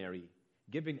ordinary,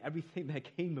 given everything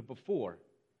that came before.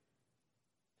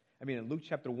 I mean, in Luke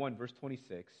chapter 1, verse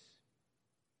 26,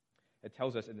 it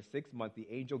tells us, in the 6th month, the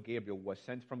angel Gabriel was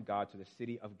sent from God to the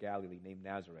city of Galilee named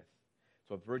Nazareth,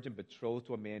 to a virgin betrothed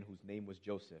to a man whose name was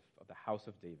Joseph, of the house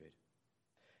of David.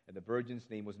 And the virgin's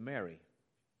name was Mary.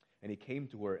 And he came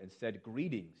to her and said,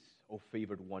 "Greetings, O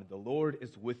favored one, the Lord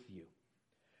is with you."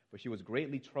 But she was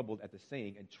greatly troubled at the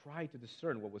saying and tried to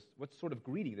discern what sort of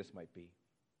greeting this might be.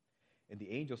 And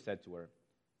the angel said to her,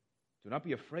 "Do not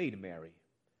be afraid, Mary,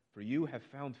 for you have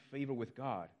found favor with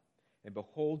God. And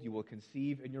behold, you will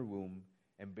conceive in your womb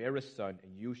and bear a son,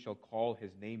 and you shall call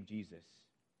his name Jesus.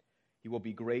 He will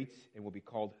be great and will be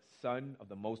called Son of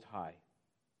the Most High.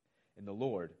 And the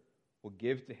Lord will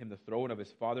give to him the throne of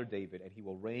his father David, and he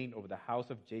will reign over the house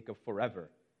of Jacob forever.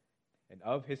 And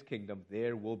of his kingdom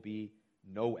there will be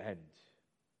no end."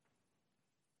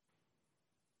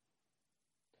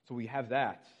 So we have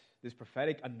that, this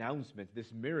prophetic announcement,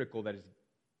 this miracle that is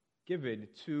given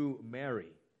to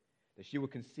Mary, that she will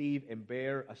conceive and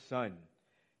bear a son.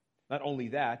 Not only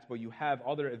that, but you have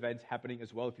other events happening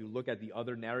as well. If you look at the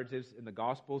other narratives in the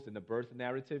Gospels, in the birth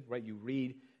narrative, right, you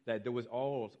read that there was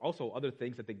also other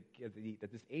things that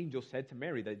this angel said to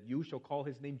Mary, that you shall call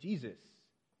his name Jesus.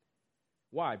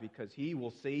 Why? Because he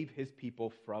will save his people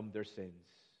from their sins.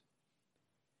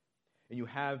 And you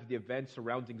have the events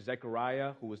surrounding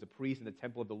Zechariah, who was the priest in the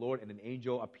temple of the Lord, and an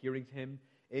angel appearing to him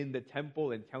in the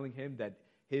temple and telling him that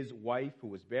his wife, who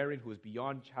was barren, who was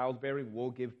beyond childbearing,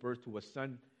 will give birth to a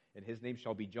son, and his name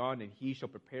shall be John, and he shall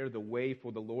prepare the way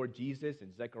for the Lord Jesus.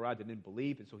 And Zechariah didn't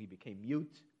believe, and so he became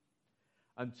mute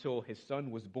until his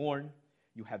son was born.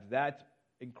 You have that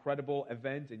incredible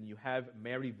event, and you have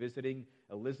Mary visiting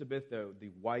Elizabeth,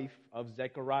 the wife of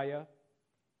Zechariah.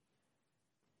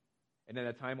 And at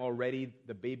that time already,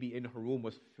 the baby in her womb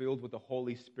was filled with the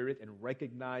Holy Spirit and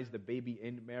recognized the baby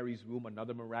in Mary's womb,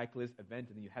 another miraculous event.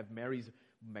 And then you have Mary's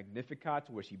Magnificat,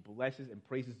 where she blesses and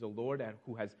praises the Lord, and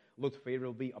who has looked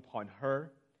favorably upon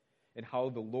her, and how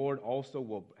the Lord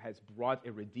also has brought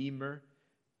a Redeemer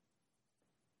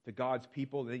to God's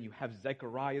people. And then you have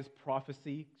Zechariah's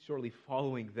prophecy shortly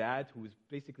following that, who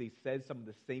basically says some of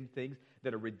the same things,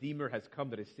 that a Redeemer has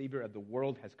come, that a Savior of the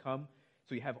world has come.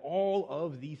 So you have all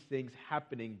of these things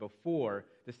happening before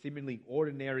the seemingly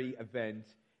ordinary event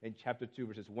in chapter 2,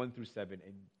 verses 1 through 7,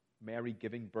 and Mary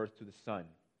giving birth to the Son.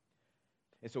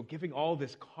 And so giving all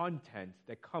this content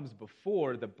that comes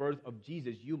before the birth of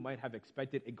Jesus, you might have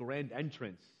expected a grand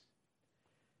entrance.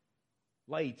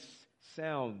 Lights,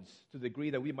 sounds, to the degree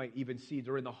that we might even see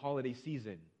during the holiday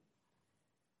season.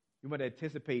 You might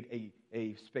anticipate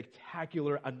a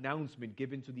spectacular announcement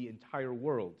given to the entire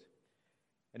world.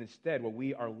 And instead, what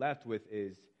we are left with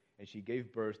is, and she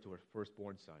gave birth to her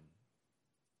firstborn son.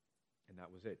 And that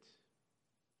was it.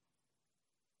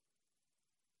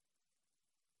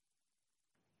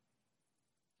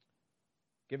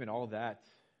 Given all that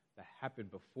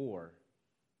happened before,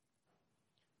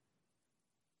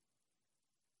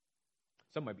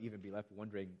 some might even be left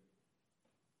wondering,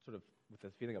 sort of with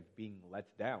this feeling of being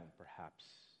let down, perhaps.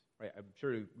 Right? I'm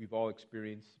sure we've all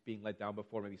experienced being let down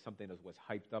before, maybe something that was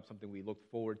hyped up, something we looked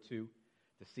forward to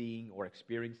seeing or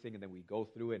experiencing, and then we go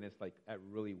through it, and it's like, that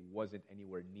really wasn't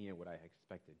anywhere near what I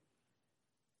expected.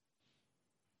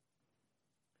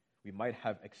 We might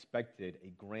have expected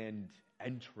a grand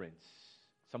entrance,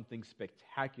 something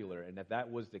spectacular, and if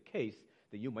that was the case,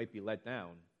 then you might be let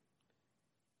down.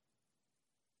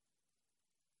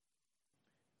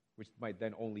 Which might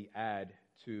then only add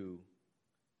to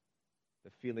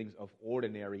the feelings of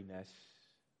ordinariness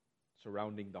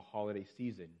surrounding the holiday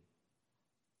season.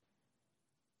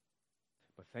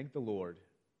 But thank the Lord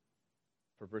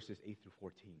for verses 8 through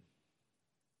 14.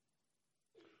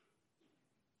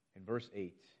 In verse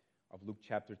 8 of Luke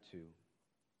chapter 2,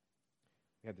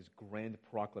 we have this grand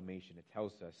proclamation. It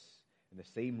tells us, in the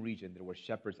same region there were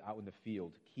shepherds out in the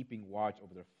field, keeping watch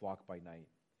over their flock by night.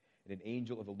 And an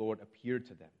angel of the Lord appeared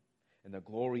to them, and the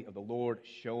glory of the Lord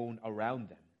shone around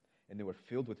them, and they were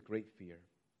filled with great fear.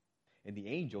 And the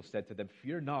angel said to them,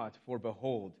 "Fear not, for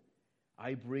behold,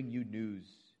 I bring you news,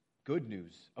 good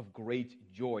news of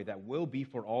great joy that will be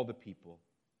for all the people.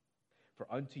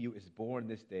 For unto you is born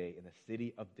this day in the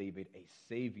city of David a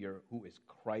Savior, who is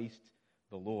Christ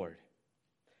the Lord.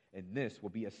 And this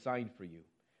will be a sign for you.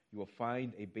 You will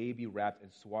find a baby wrapped in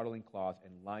swaddling cloths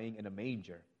and lying in a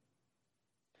manger."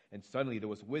 And suddenly there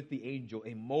was with the angel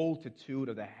a multitude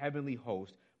of the heavenly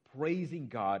host, praising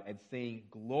God and saying,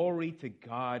 "Glory to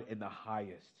God in the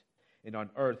highest, and on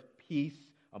earth peace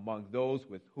among those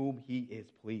with whom he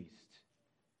is pleased."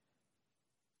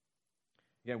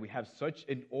 Again, we have such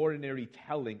an ordinary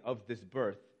telling of this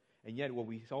birth, and yet what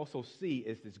we also see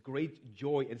is this great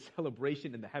joy and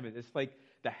celebration in the heavens. It's like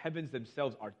the heavens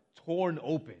themselves are torn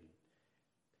open,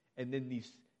 and then these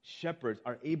shepherds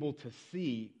are able to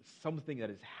see something that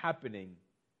is happening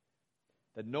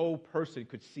that no person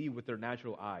could see with their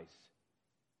natural eyes.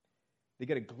 They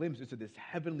get a glimpse into this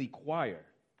heavenly choir.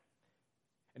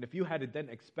 And if you had then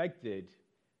expected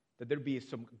that there'd be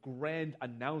some grand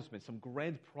announcement, some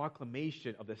grand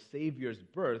proclamation of the Savior's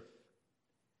birth,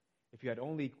 if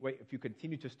you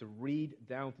continue just to read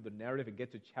down through the narrative and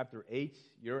get to chapter 8,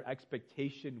 your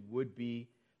expectation would be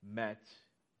met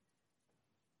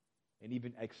and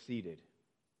even exceeded.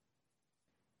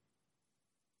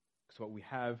 So what we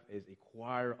have is a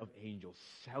choir of angels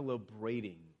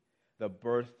celebrating the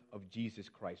birth of Jesus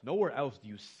Christ. Nowhere else do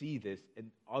you see this in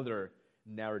other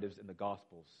narratives in the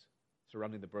Gospels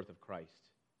surrounding the birth of Christ.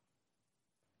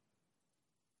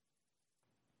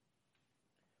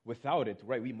 Without it,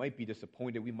 right, we might be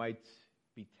disappointed. We might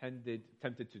be tempted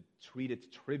to treat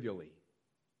it trivially.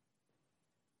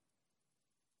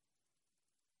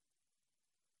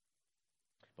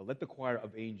 But let the choir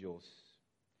of angels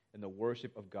and the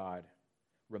worship of God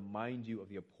remind you of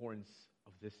the importance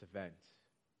of this event.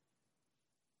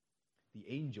 The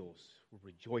angels were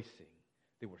rejoicing.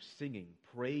 They were singing,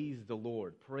 "Praise the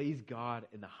Lord, praise God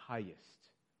in the highest."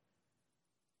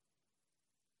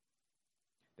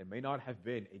 There may not have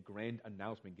been a grand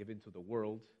announcement given to the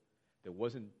world. There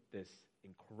wasn't this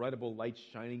incredible light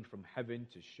shining from heaven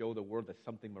to show the world that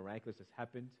something miraculous has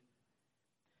happened.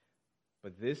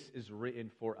 But this is written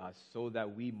for us so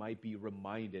that we might be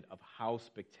reminded of how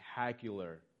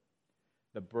spectacular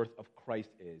the birth of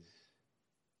Christ is.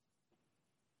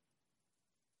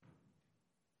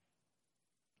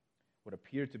 What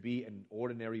appeared to be an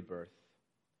ordinary birth,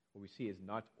 what we see is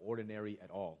not ordinary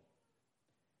at all,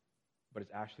 but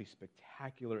it's actually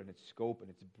spectacular in its scope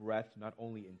and its breadth. Not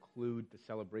only include the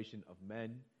celebration of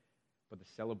men, but the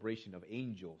celebration of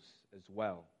angels as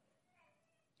well.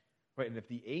 Right, and if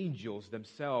the angels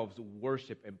themselves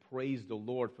worship and praise the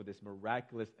Lord for this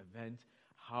miraculous event,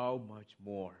 how much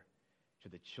more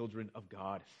should the children of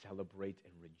God celebrate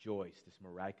and rejoice this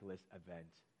miraculous event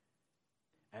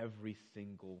every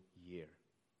single year?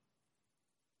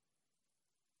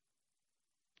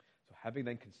 So having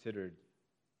then considered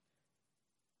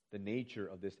the nature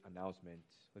of this announcement,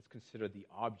 let's consider the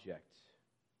object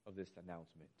of this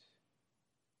announcement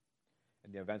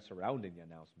and the events surrounding the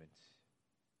announcement.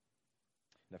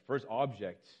 And the first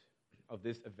object of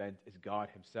this event is God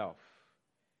himself.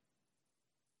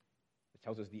 It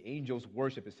tells us the angels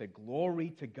worship. It said,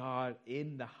 "Glory to God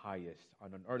in the highest,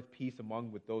 and on earth peace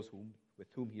among with those with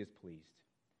whom he is pleased."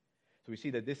 So we see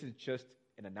that this is just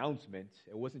an announcement.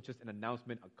 It wasn't just an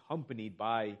announcement accompanied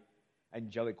by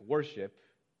angelic worship.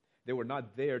 They were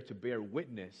not there to bear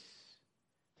witness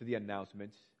to the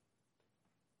announcement,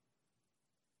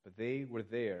 but they were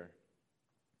there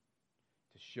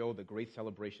to show the great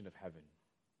celebration of heaven.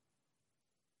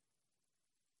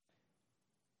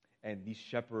 And these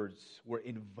shepherds were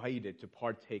invited to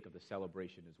partake of the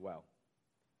celebration as well.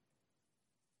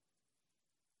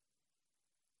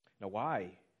 Now,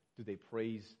 why do they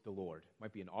praise the Lord?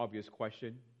 Might be an obvious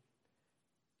question,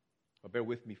 but bear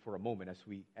with me for a moment as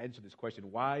we answer this question.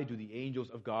 Why do the angels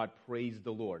of God praise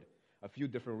the Lord? A few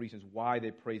different reasons why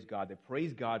they praise God. They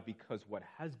praise God because what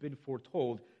has been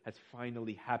foretold has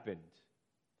finally happened.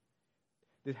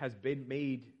 This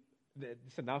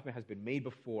announcement has been made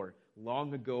before,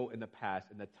 long ago in the past,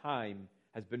 and the time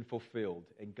has been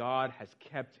fulfilled, and God has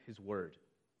kept his word.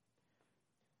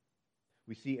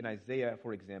 We see in Isaiah,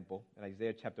 for example, in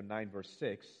Isaiah chapter 9, verse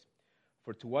 6,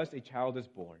 "For to us a child is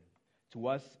born, to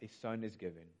us a son is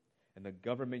given, and the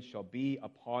government shall be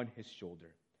upon his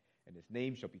shoulder, and his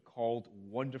name shall be called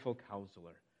Wonderful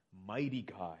Counselor, Mighty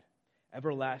God,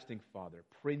 Everlasting Father,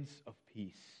 Prince of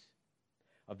Peace.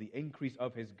 Of the increase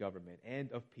of his government and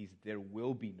of peace there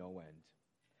will be no end.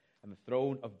 On the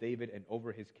throne of David and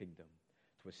over his kingdom,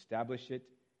 to establish it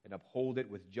and uphold it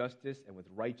with justice and with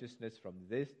righteousness from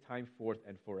this time forth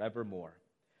and forevermore.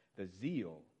 The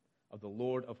zeal of the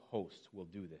Lord of hosts will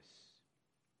do this."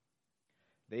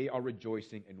 They are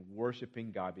rejoicing and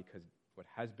worshiping God because what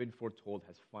has been foretold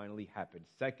has finally happened.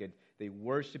 Second, they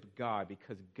worship God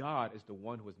because God is the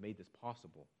one who has made this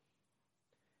possible.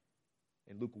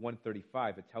 In Luke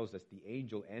 1:35, it tells us, "The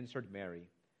angel answered Mary,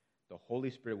 'The Holy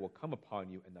Spirit will come upon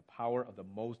you, and the power of the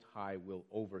Most High will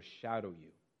overshadow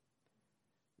you.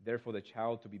 Therefore, the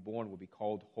child to be born will be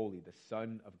called Holy, the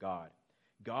Son of God.'"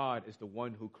 God is the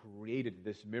one who created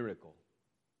this miracle.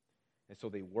 And so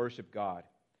they worship God.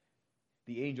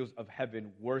 the angels of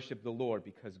heaven worship the Lord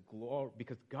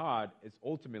because God is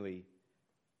ultimately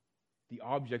the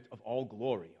object of all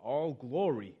glory. All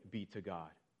glory be to God.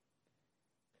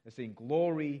 They're saying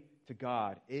glory to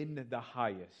God in the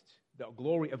highest. The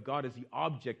glory of God is the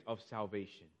object of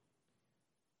salvation.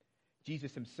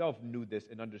 Jesus himself knew this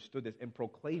and understood this and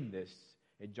proclaimed this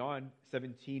in John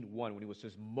 17:1 when he was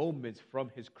just moments from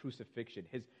his crucifixion,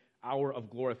 his hour of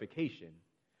glorification.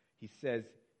 He says,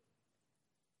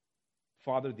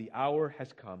 Father, the hour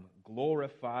has come.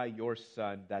 Glorify your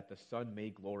Son, that the Son may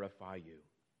glorify you.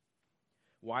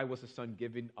 Why was the Son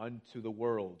given unto the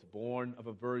world, born of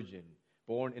a virgin,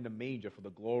 born in a manger for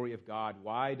the glory of God?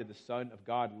 Why did the Son of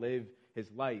God live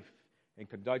his life and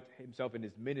conduct himself in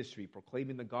his ministry,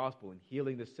 proclaiming the gospel and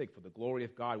healing the sick for the glory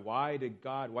of God? Why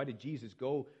did Jesus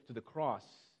go to the cross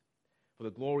for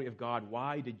the glory of God?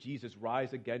 Why did Jesus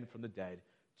rise again from the dead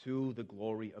to the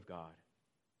glory of God?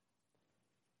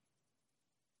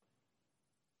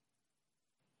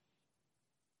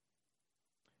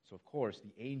 So, of course,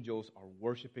 the angels are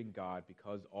worshiping God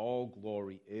because all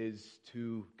glory is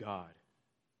to God.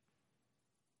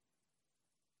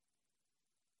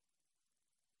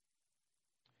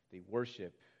 They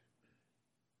worship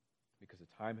because the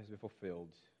time has been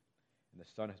fulfilled and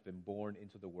the Son has been born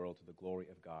into the world to the glory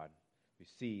of God. We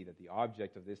see that the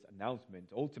object of this announcement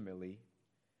ultimately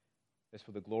is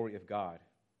for the glory of God.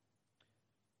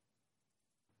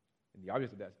 And the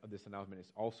object of this announcement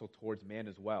is also towards man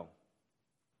as well.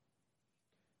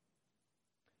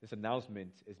 This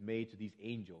announcement is made to these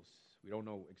angels. We don't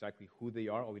know exactly who they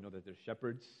are, or we know that they're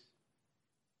shepherds.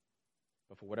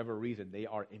 But for whatever reason, they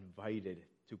are invited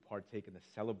to partake in the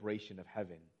celebration of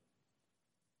heaven.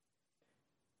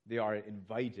 They are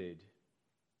invited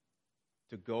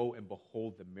to go and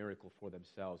behold the miracle for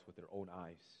themselves with their own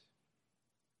eyes.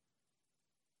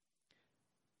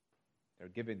 They're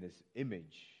given this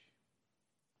image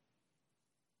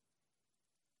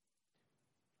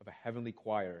of a heavenly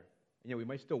choir. And yet we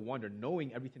might still wonder,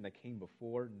 knowing everything that came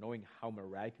before, knowing how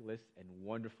miraculous and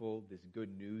wonderful this good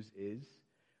news is,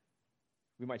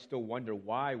 we might still wonder,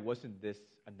 why wasn't this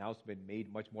announcement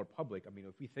made much more public? I mean,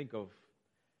 if we think of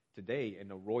today in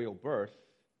a royal birth,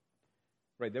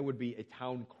 right, there would be a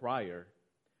town crier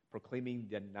proclaiming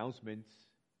the announcements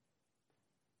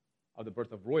of the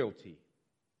birth of royalty.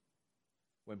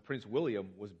 When Prince William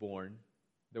was born,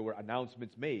 there were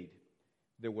announcements made.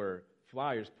 There were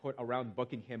flyers put around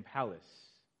Buckingham Palace.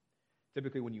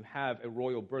 Typically, when you have a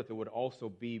royal birth, it would also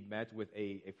be met with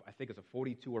I think it's a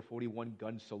 42 or 41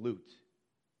 gun salute.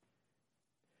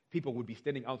 People would be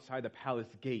standing outside the palace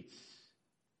gates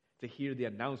to hear the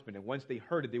announcement, and once they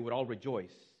heard it, they would all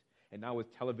rejoice. And now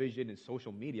with television and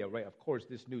social media, right, of course,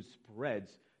 this news spreads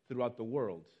throughout the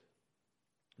world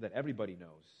that everybody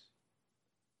knows.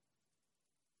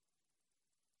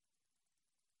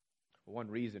 One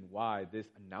reason why this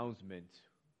announcement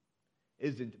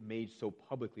isn't made so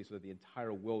publicly so that the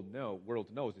entire world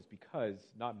knows is because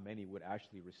not many would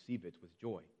actually receive it with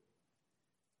joy.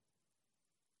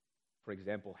 For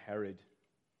example, Herod,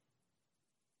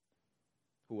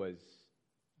 who was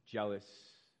jealous,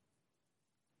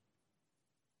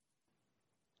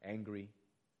 angry,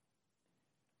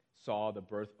 saw the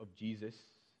birth of Jesus,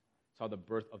 saw the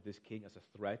birth of this king as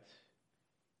a threat,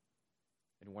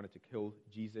 and wanted to kill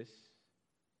Jesus,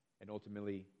 and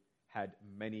ultimately had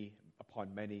many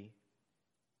upon many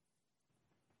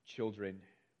children,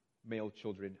 male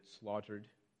children, slaughtered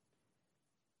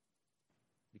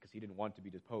because he didn't want to be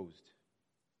deposed.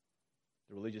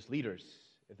 The religious leaders,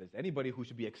 if there's anybody who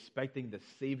should be expecting the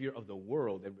Savior of the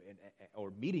world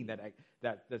or meeting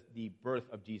the birth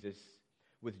of Jesus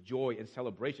with joy and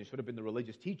celebration, should have been the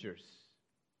religious teachers.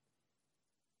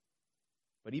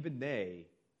 But even they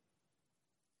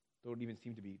don't even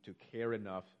seem to care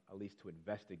enough, at least to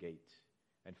investigate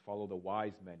and follow the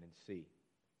wise men and see.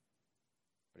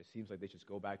 But it seems like they just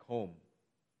go back home,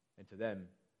 and to them,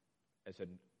 it's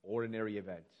an ordinary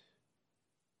event.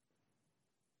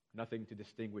 Nothing to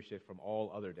distinguish it from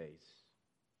all other days.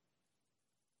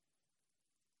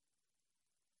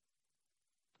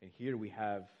 And here we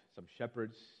have some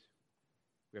shepherds.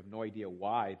 We have no idea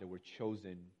why they were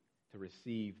chosen to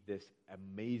receive this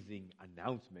amazing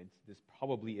announcement. This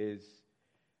probably is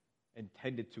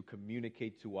intended to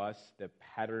communicate to us the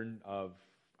pattern of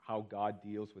how God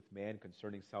deals with man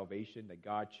concerning salvation, that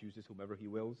God chooses whomever he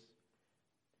wills.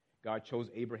 God chose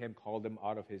Abraham, called him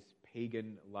out of his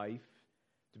pagan life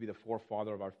to be the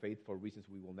forefather of our faith for reasons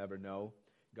we will never know.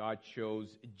 God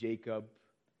chose Jacob,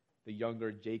 the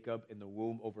younger Jacob, in the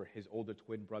womb over his older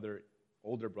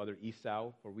brother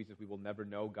Esau for reasons we will never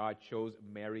know. God chose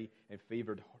Mary and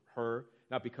favored her,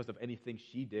 not because of anything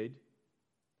she did,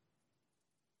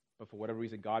 But for whatever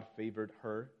reason, God favored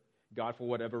her. God, for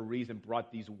whatever reason,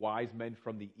 brought these wise men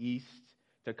from the east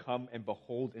to come and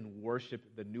behold and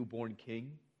worship the newborn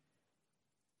king.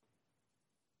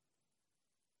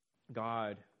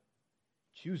 God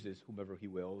chooses whomever he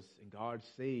wills, and God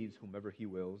saves whomever he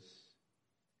wills.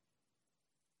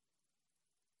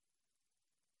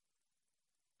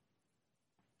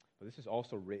 But this is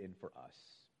also written for us.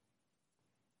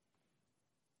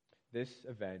 This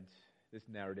event, this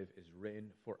narrative is written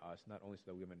for us, not only so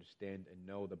that we may understand and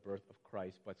know the birth of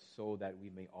Christ, but so that we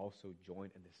may also join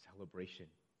in the celebration.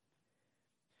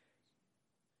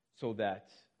 So that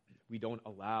we don't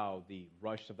allow the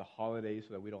rush of the holidays,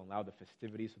 so that we don't allow the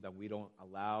festivities, so that we don't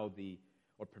allow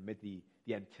or permit the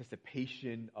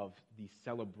anticipation of the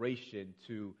celebration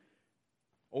to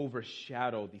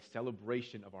overshadow the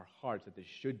celebration of our hearts that there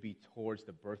should be towards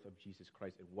the birth of Jesus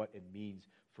Christ and what it means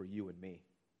for you and me.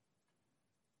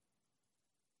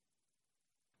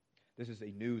 This is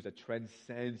a news that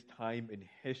transcends time and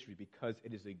history because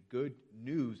it is a good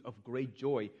news of great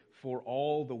joy for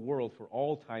all the world, for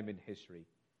all time and history.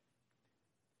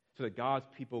 So that God's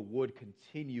people would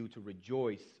continue to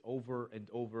rejoice over and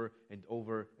over and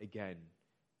over again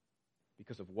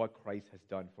because of what Christ has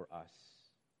done for us.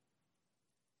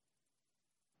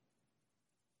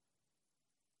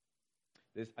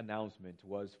 This announcement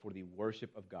was for the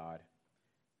worship of God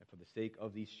and for the sake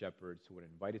of these shepherds who were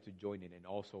invited to join in, and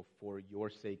also for your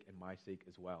sake and my sake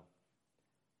as well.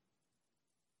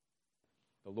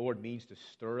 The Lord means to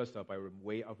stir us up by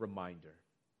way of reminder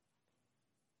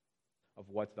of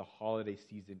what the holiday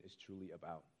season is truly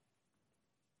about.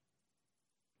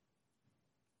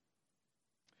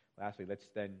 Lastly, let's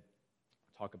then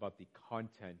talk about the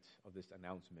content of this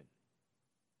announcement,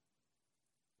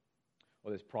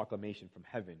 or this proclamation from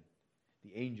heaven.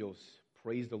 The angels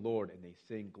praise the Lord, and they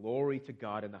sing, "Glory to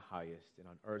God in the highest, and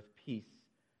on earth peace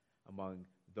among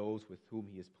those with whom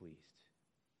he is pleased."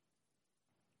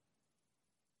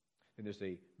 And there's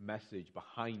a message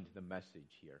behind the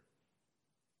message here.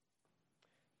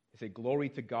 They say, "Glory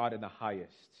to God in the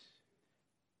highest."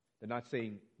 They're not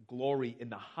saying glory in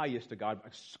the highest to God,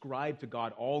 ascribe to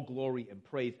God all glory and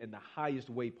praise in the highest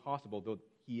way possible, though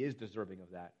he is deserving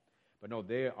of that. But no,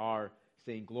 they are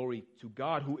saying glory to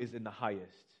God who is in the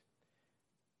highest.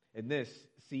 And this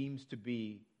seems to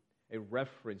be a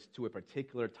reference to a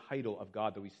particular title of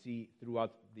God that we see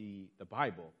throughout the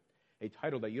Bible, a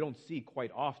title that you don't see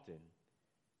quite often.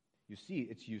 You see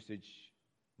its usage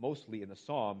mostly in the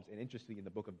Psalms and interestingly in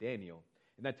the book of Daniel,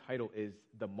 and that title is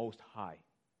the Most High,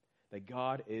 that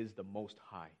God is the Most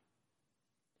High.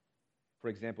 For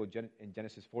example, in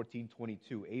Genesis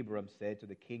 14:22, Abram said to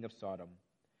the king of Sodom,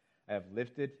 "I have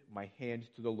lifted my hand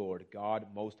to the Lord,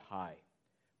 God Most High,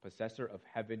 possessor of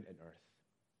heaven and earth."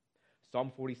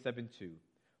 Psalm 47:2,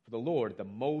 "For the Lord, the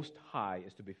Most High,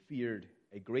 is to be feared,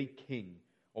 a great king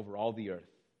over all the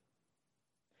earth."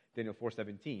 Daniel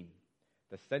 4:17,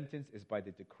 "The sentence is by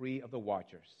the decree of the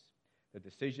watchers, the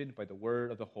decision by the word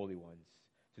of the holy ones,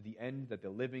 to the end that the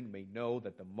living may know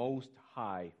that the Most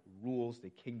High rules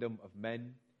the kingdom of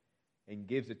men and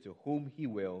gives it to whom he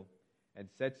will and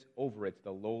sets over it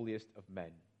the lowliest of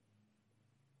men."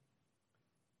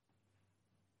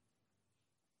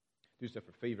 Do yourself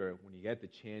a favor, when you get the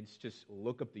chance, just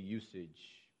look up the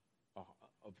usage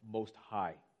of Most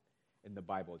High in the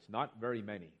Bible. It's not very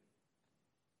many,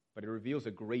 but it reveals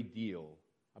a great deal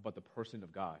about the person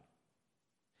of God.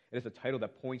 It is a title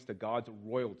that points to God's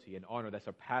royalty and honor that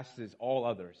surpasses all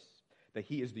others, that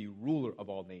he is the ruler of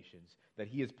all nations, that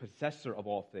he is possessor of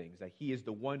all things, that he is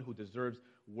the one who deserves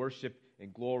worship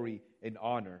and glory and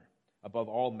honor above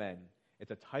all men.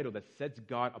 It's a title that sets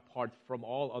God apart from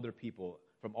all other people,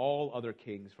 from all other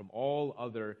kings, from all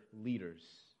other leaders.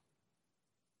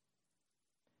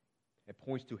 It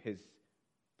points to his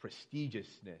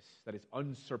prestigiousness that is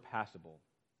unsurpassable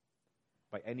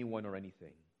by anyone or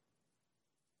anything.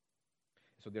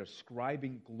 So they're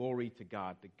ascribing glory to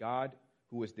God, the God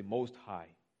who is the Most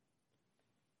High.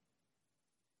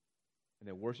 And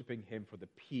they're worshiping him for the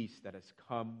peace that has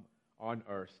come on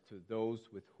earth to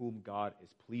those with whom God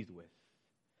is pleased with.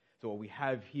 So what we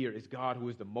have here is God who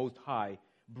is the Most High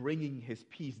bringing his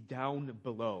peace down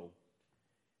below,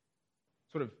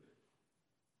 sort of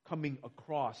coming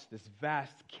across this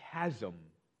vast chasm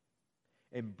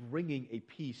and bringing a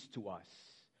peace to us,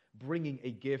 bringing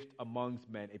a gift amongst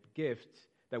men, a gift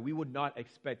that we would not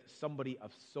expect somebody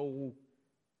of so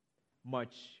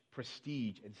much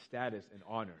prestige and status and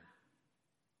honor.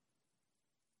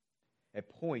 It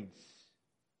points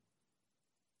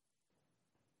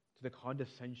to the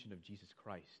condescension of Jesus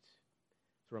Christ.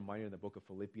 It's a reminder in the book of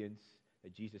Philippians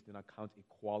that Jesus did not count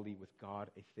equality with God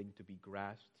a thing to be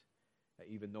grasped, that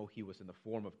even though he was in the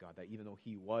form of God, that even though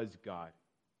he was God,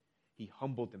 he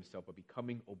humbled himself by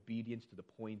becoming obedient to the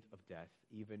point of death,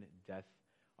 even death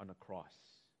on a cross,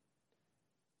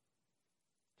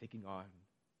 taking on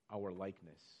our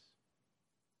likeness.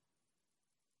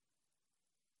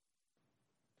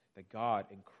 That God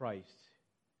in Christ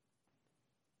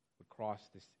would cross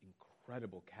this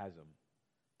incredible chasm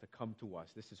to come to us.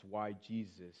 This is why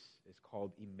Jesus is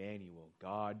called Emmanuel,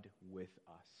 God with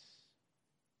us.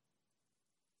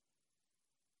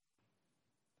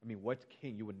 I mean, what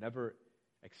king? You would never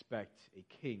expect a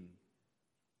king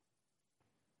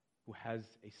who has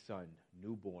a son,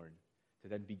 newborn, to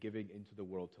then be given into the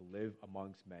world, to live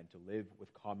amongst men, to live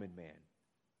with common man.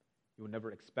 You would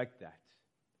never expect that.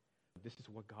 This is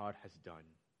what God has done.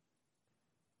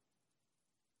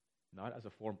 Not as a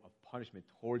form of punishment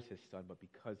towards his son, but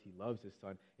because he loves his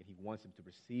son and he wants him to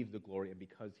receive the glory, and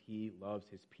because he loves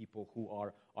his people who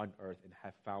are on earth and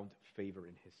have found favor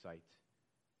in his sight.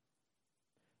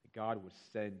 That God would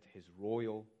send his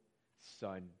royal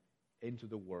son into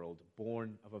the world,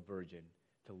 born of a virgin,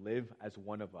 to live as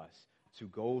one of us, to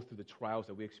go through the trials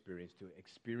that we experience, to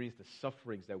experience the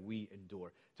sufferings that we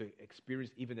endure, to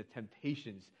experience even the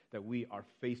temptations that we are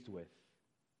faced with,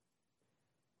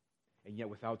 and yet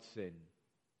without sin,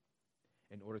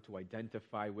 in order to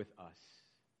identify with us,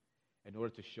 in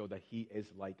order to show that he is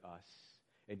like us,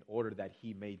 in order that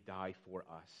he may die for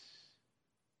us.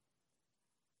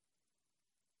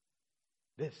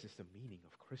 This is the meaning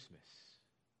of Christmas.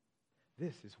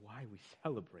 This is why we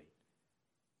celebrate.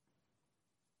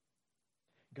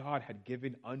 God had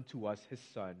given unto us his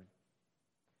son.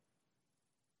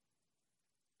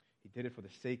 He did it for the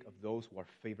sake of those who are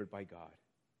favored by God.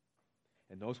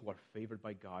 And those who are favored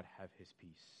by God have his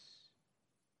peace.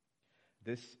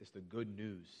 This is the good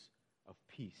news of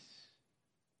peace.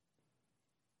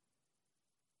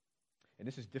 And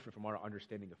this is different from our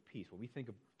understanding of peace. When we think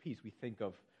of peace, we think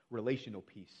of relational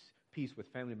peace. Peace with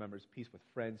family members, peace with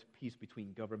friends, peace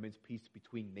between governments, peace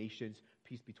between nations,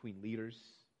 peace between leaders.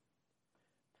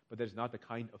 But that is not the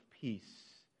kind of peace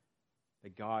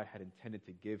that God had intended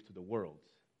to give to the world.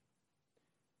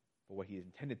 But what he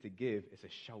intended to give is a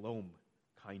shalom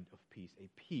kind of peace, a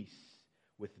peace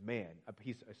with man,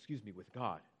 with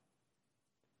God.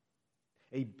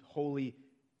 A holy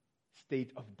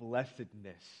state of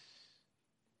blessedness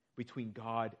between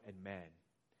God and man.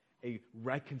 A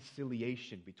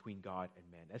reconciliation between God and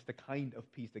man. That's the kind of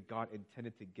peace that God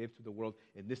intended to give to the world,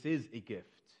 and this is a gift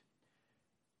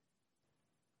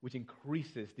which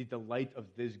increases the delight of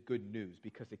this good news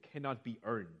because it cannot be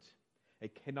earned.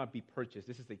 It cannot be purchased.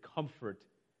 This is a comfort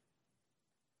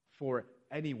for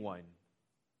anyone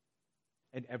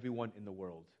and everyone in the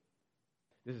world.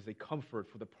 This is a comfort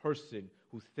for the person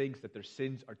who thinks that their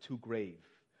sins are too grave,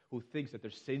 who thinks that their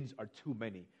sins are too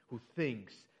many, who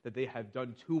thinks that they have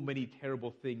done too many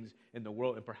terrible things in the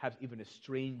world and perhaps even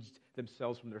estranged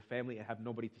themselves from their family and have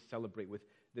nobody to celebrate with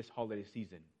this holiday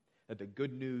season. That the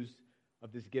good news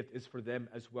of this gift is for them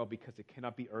as well because it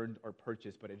cannot be earned or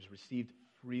purchased, but it is received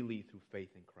freely through faith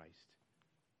in Christ.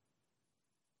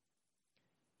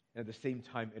 And at the same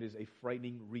time, it is a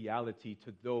frightening reality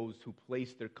to those who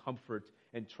place their comfort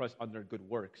and trust on their good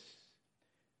works.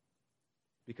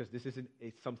 Because this isn't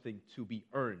something to be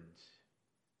earned,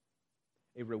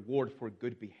 a reward for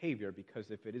good behavior, because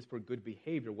if it is for good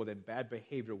behavior, well then bad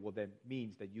behavior will then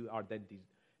means that you are then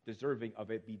deserving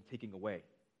of it being taken away.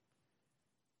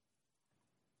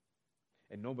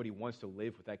 And nobody wants to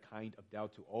live with that kind of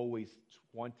doubt, to always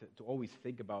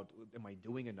think about, am I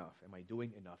doing enough? Am I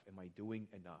doing enough? Am I doing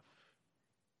enough?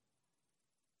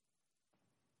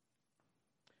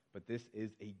 But this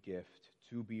is a gift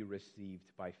to be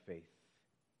received by faith.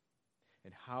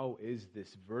 And how is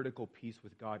this vertical peace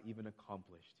with God even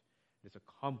accomplished? It is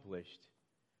accomplished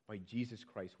by Jesus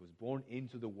Christ, who was born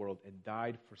into the world and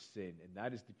died for sin. And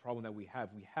that is the problem that we have.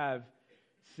 We have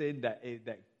sin that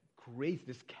creates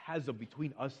this chasm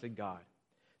between us and God,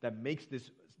 that makes this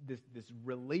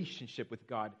relationship with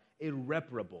God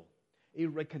irreparable,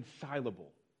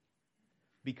 irreconcilable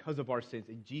because of our sins.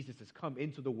 And Jesus has come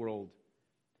into the world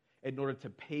in order to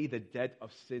pay the debt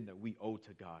of sin that we owe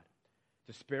to God,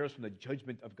 to spare us from the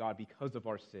judgment of God because of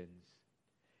our sins.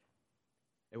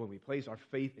 And when we place our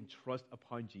faith and trust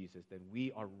upon Jesus, then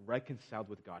we are reconciled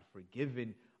with God,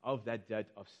 forgiven of that debt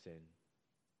of sin.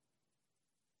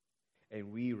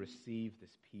 And we receive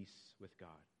this peace with God.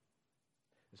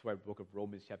 That's why the book of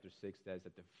Romans chapter 6 says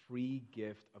that the free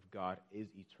gift of God is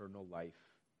eternal life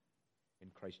in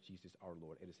Christ Jesus our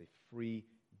Lord. It is a free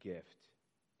gift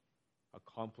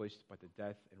accomplished by the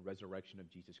death and resurrection of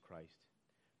Jesus Christ.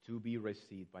 to be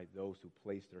received by those who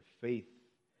place their faith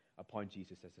upon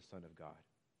Jesus as the Son of God.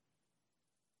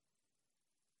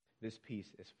 This peace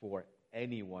is for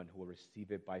anyone who will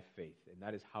receive it by faith, and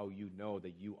that is how you know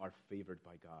that you are favored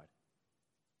by God.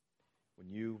 When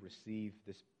you receive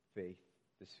this faith,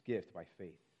 this gift by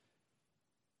faith.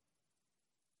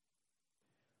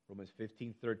 Romans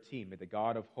 15:13, may the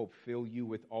God of hope fill you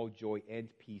with all joy and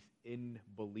peace in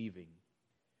believing.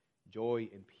 Joy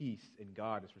and peace in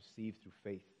God is received through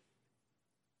faith.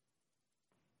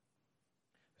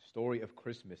 The story of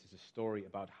Christmas is a story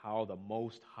about how the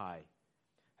Most High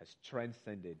has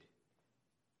transcended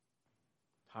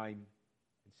time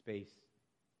and space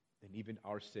and even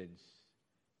our sins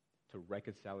to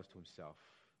reconcile us to himself.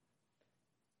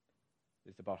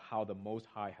 It's about how the Most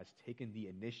High has taken the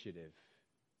initiative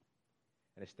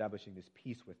in establishing this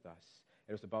peace with us.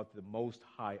 It was about the Most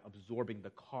High absorbing the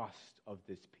cost of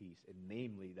this peace, and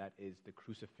namely, that is the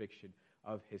crucifixion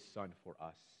of his Son for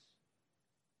us.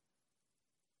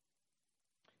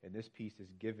 And this peace is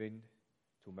given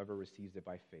to whomever receives it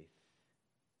by faith.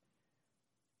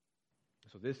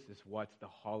 So this is what the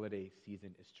holiday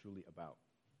season is truly about.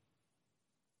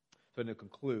 So to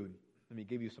conclude, let me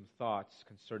give you some thoughts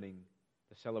concerning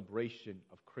the celebration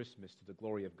of Christmas to the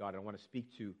glory of God. I want to speak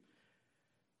to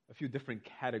a few different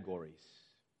categories.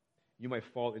 You might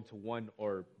fall into one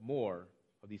or more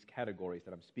of these categories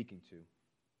that I'm speaking to.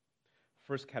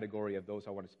 First category of those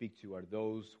I want to speak to are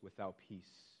those without peace.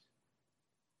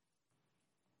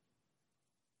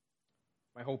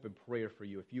 My hope and prayer for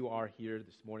you, if you are here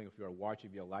this morning, if you are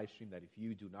watching via live stream, that if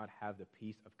you do not have the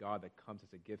peace of God that comes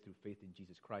as a gift through faith in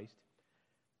Jesus Christ,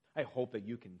 I hope that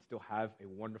you can still have a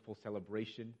wonderful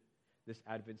celebration this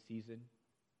Advent season,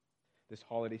 this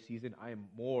holiday season. I am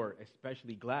more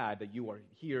especially glad that you are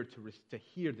here to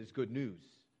hear this good news.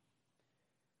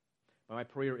 But my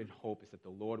prayer and hope is that the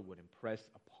Lord would impress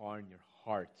upon your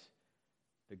heart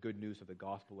the good news of the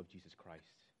gospel of Jesus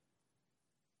Christ,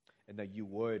 and that you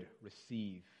would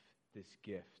receive this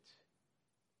gift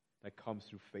that comes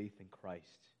through faith in Christ.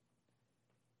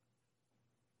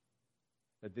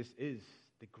 That this is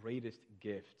the greatest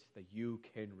gift that you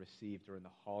can receive during the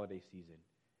holiday season.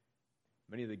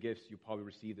 Many of the gifts you probably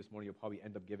received this morning, you'll probably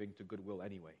end up giving to Goodwill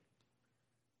anyway.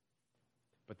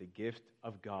 But the gift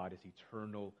of God is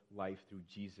eternal life through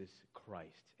Jesus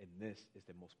Christ. And this is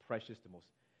the most precious, the most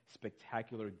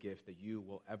spectacular gift that you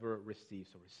will ever receive.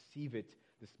 So receive it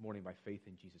this morning by faith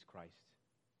in Jesus Christ.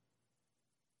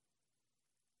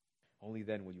 Only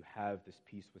then will you have this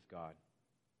peace with God.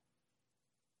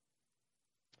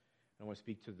 I want to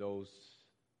speak to those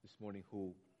this morning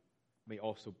who may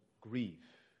also grieve.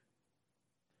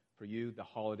 For you, the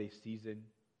holiday season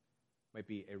might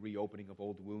be a reopening of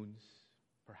old wounds,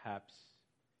 perhaps.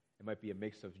 It might be a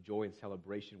mix of joy and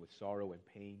celebration with sorrow and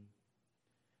pain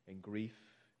and grief.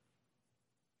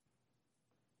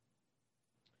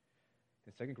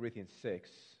 In 2 Corinthians 6,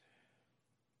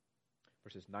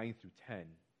 verses 9 through 10,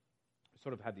 we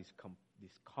sort of have these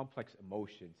complex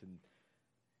emotions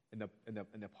in the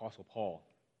Apostle Paul.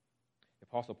 The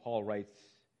Apostle Paul writes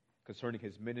concerning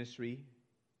his ministry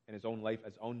and his own life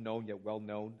as unknown yet well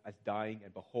known, as dying,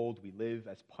 and behold, we live,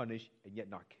 as punished and yet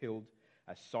not killed,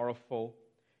 as sorrowful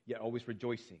yet always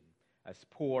rejoicing, as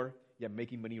poor yet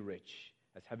making many rich,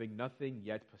 as having nothing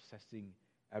yet possessing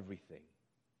everything.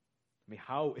 I mean,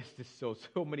 how is this so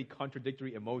many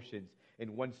contradictory emotions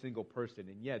in one single person?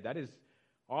 And yet, that is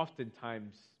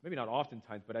oftentimes, maybe not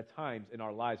oftentimes, but at times in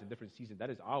our lives in different seasons, that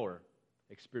is our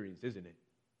experience, isn't it?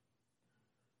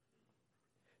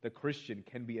 The Christian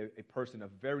can be a person of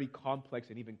very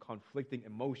complex and even conflicting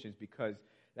emotions because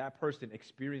that person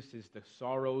experiences the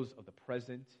sorrows of the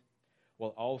present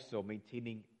while also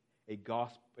maintaining a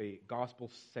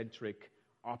gospel-centric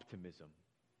optimism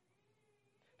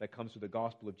that comes through the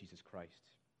gospel of Jesus Christ.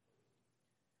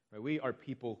 Right? We are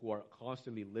people who are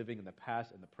constantly living in the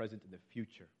past and the present and the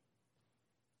future.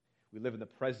 We live in the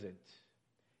present,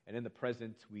 and in the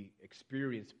present we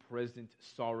experience present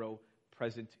sorrow,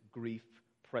 present grief,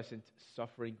 present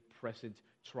suffering, present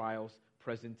trials,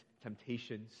 present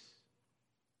temptations.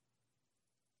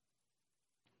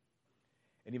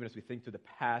 And even as we think to the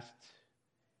past,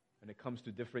 when it comes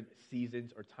to different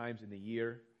seasons or times in the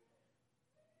year,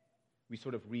 we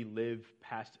sort of relive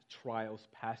past trials,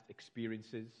 past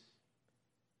experiences.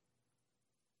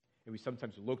 And we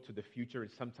sometimes look to the future,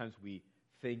 and sometimes we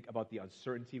think about the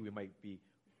uncertainty. We might be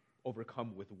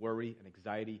overcome with worry and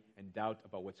anxiety and doubt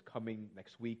about what's coming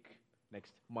next week,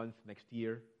 next month, next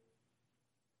year.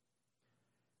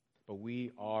 But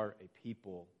we are a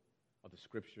people of the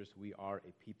Scriptures. We are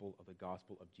a people of the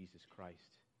gospel of Jesus Christ.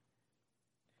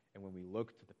 And when we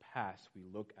look to the past, we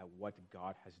look at what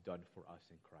God has done for us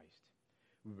in Christ.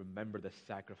 We remember the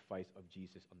sacrifice of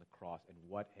Jesus on the cross and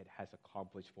what it has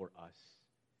accomplished for us.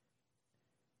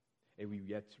 And we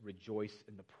yet rejoice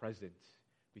in the present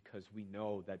because we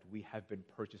know that we have been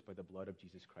purchased by the blood of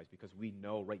Jesus Christ, because we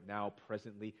know right now,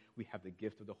 presently, we have the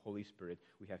gift of the Holy Spirit,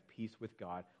 we have peace with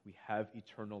God, we have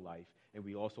eternal life, and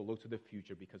we also look to the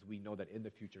future because we know that in the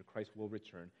future, Christ will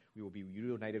return, we will be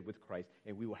reunited with Christ,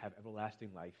 and we will have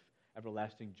everlasting life,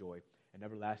 everlasting joy, and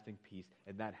everlasting peace,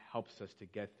 and that helps us to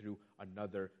get through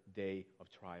another day of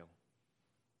trial.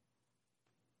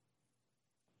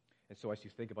 And so as you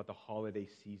think about the holiday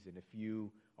season, if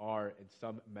you are in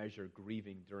some measure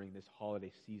grieving during this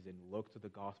holiday season, look to the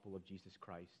gospel of Jesus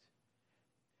Christ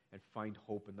and find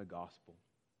hope in the gospel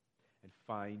and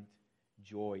find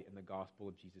joy in the gospel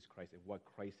of Jesus Christ and what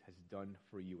Christ has done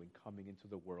for you in coming into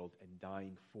the world and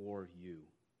dying for you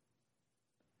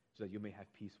so that you may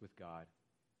have peace with God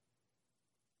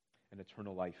and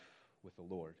eternal life with the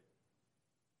Lord.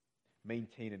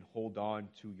 Maintain and hold on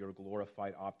to your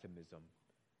glorified optimism.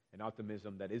 An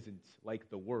optimism that isn't like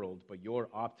the world, but your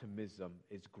optimism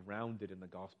is grounded in the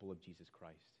gospel of Jesus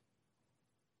Christ.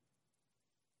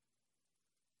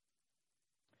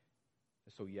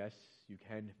 So yes, you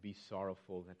can be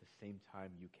sorrowful, and at the same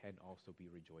time, you can also be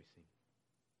rejoicing.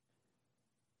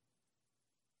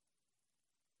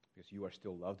 Because you are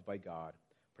still loved by God,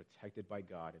 protected by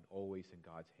God, and always in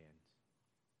God's hands.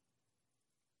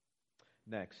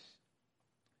 Next,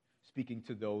 speaking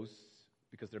to those,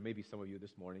 because there may be some of you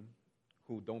this morning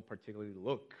who don't particularly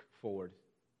look forward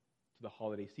to the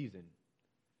holiday season.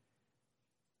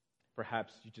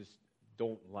 Perhaps you just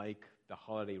don't like the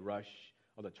holiday rush,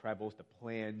 all the travels, the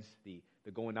plans, the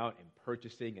going out and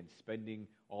purchasing and spending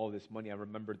all this money. I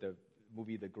remember the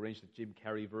movie The Grinch, the Jim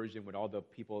Carrey version, when all the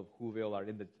people of Whoville are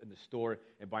in the store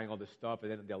and buying all this stuff,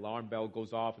 and then the alarm bell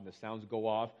goes off and the sounds go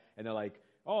off, and they're like,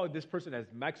 oh, this person has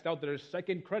maxed out their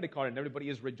second credit card, and everybody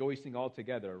is rejoicing all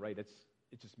together, right?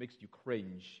 It just makes you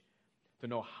cringe to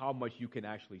know how much you can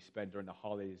actually spend during the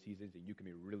holiday seasons, and you can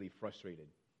be really frustrated.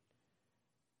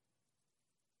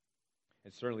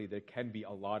 And certainly there can be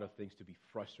a lot of things to be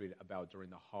frustrated about during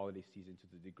the holiday season to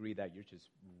the degree that you're just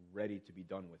ready to be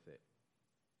done with it.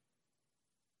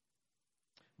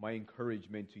 My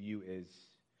encouragement to you is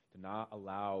to not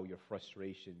allow your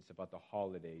frustrations about the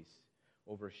holidays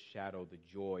overshadow the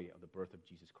joy of the birth of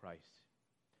Jesus Christ.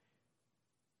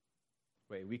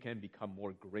 Right? We can become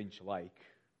more Grinch-like,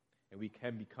 and we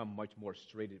can become much more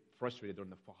frustrated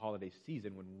during the holiday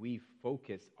season when we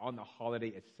focus on the holiday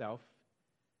itself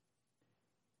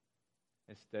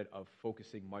instead of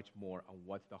focusing much more on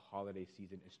what the holiday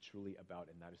season is truly about,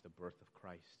 and that is the birth of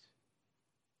Christ.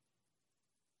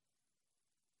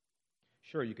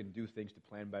 Sure, you can do things to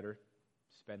plan better,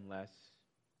 spend less,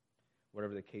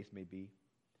 whatever the case may be.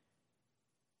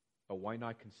 But why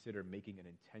not consider making an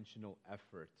intentional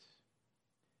effort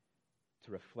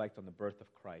to reflect on the birth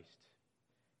of Christ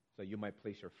so you might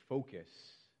place your focus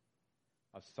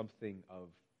on something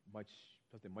much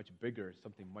bigger,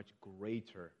 something much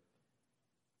greater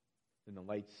than the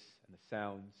lights and the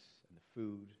sounds and the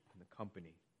food and the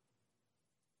company.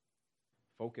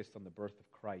 Focused on the birth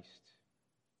of Christ.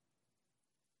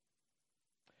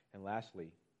 And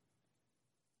lastly,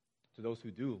 to those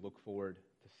who do look forward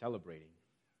to celebrating,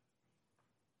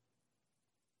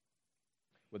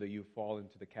 whether you fall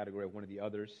into the category of one of the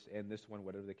others and this one,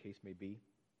 whatever the case may be,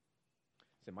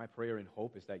 so my prayer and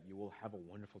hope is that you will have a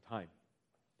wonderful time.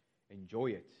 Enjoy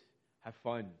it. Have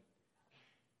fun.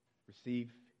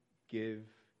 Receive, give,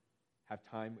 have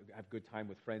good time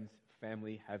with friends,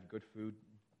 family, have good food.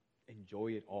 Enjoy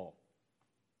it all.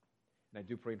 And I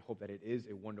do pray and hope that it is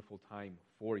a wonderful time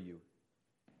for you.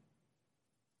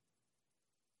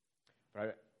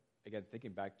 But again,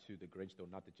 thinking back to The Grinch, though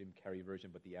not the Jim Carrey version,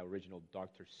 but the original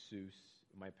Dr. Seuss,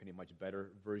 in my opinion, much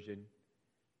better version.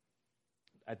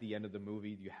 At the end of the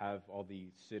movie, you have all the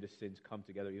citizens come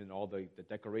together, even all the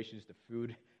decorations, the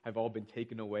food have all been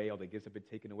taken away, all the gifts have been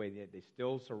taken away, and yet they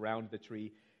still surround the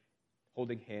tree,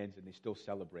 holding hands, and they still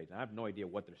celebrate. And I have no idea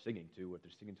what they're singing to, if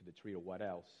they're singing to the tree or what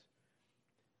else.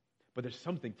 But there's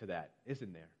something to that,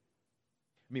 isn't there?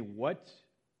 I mean,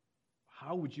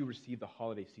 how would you receive the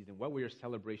holiday season? What would your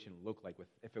celebration look like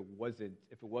if it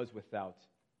was without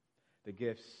the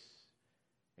gifts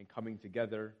and coming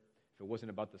together, if it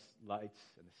wasn't about the lights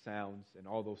and the sounds and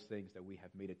all those things that we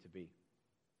have made it to be?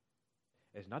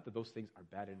 It's not that those things are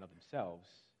bad in and of themselves,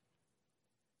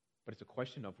 but it's a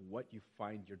question of what you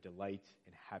find your delight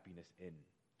and happiness in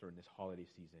during this holiday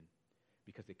season.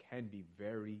 Because it can be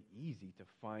very easy to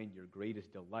find your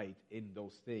greatest delight in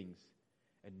those things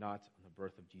and not on the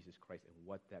birth of Jesus Christ and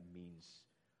what that means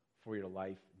for your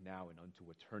life now and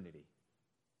unto eternity.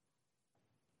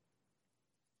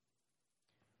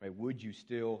 Right? Would you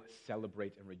still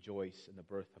celebrate and rejoice in the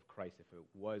birth of Christ if it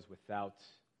was without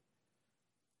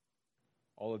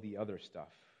all of the other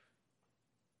stuff?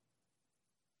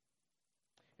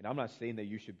 And I'm not saying that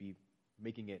you should be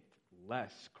making it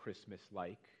less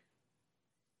Christmas-like.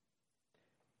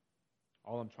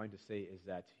 All I'm trying to say is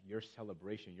that your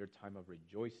celebration, your time of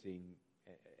rejoicing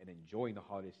and enjoying the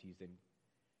holiday season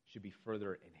should be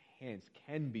further enhanced,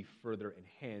 can be further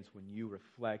enhanced when you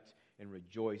reflect and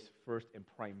rejoice first and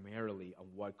primarily on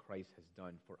what Christ has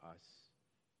done for us.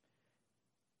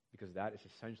 Because that is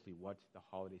essentially what the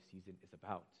holiday season is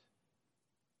about.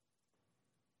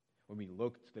 When we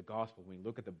look to the gospel, when we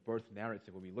look at the birth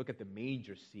narrative, when we look at the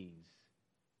manger scenes,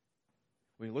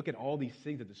 when we look at all these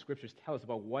things that the scriptures tell us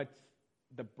about what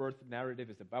the birth narrative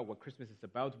is about, what Christmas is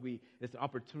about, it's an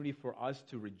opportunity for us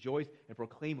to rejoice and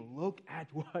proclaim, look at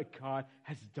what God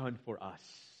has done for us.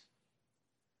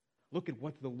 Look at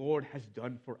what the Lord has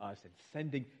done for us in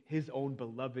sending His own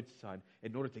beloved Son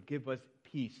in order to give us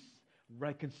peace,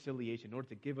 reconciliation, in order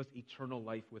to give us eternal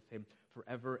life with Him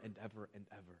forever and ever and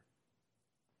ever.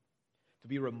 To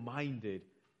be reminded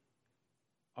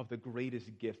of the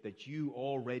greatest gift that you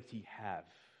already have.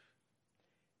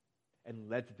 And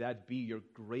let that be your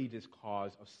greatest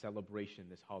cause of celebration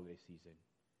this holiday season,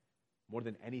 more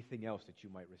than anything else that you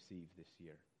might receive this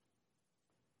year.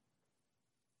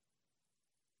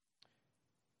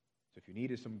 So if you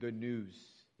needed some good news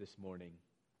this morning,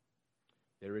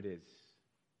 there it is.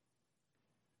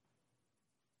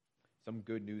 Some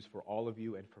good news for all of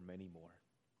you and for many more.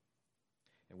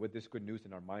 And with this good news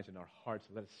in our minds and our hearts,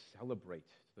 let us celebrate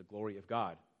to the glory of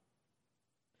God.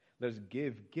 Let us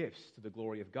give gifts to the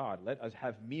glory of God. Let us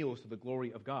have meals to the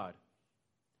glory of God.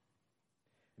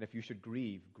 And if you should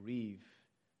grieve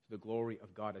to the glory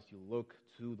of God as you look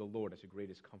to the Lord as your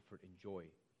greatest comfort and joy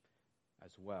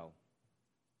as well.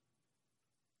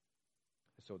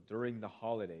 So during the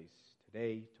holidays,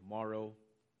 today, tomorrow,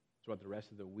 throughout the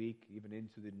rest of the week, even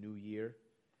into the new year,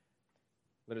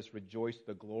 let us rejoice to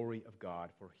the glory of God,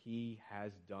 for He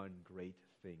has done great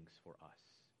things for us.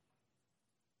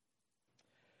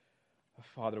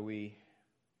 Father, we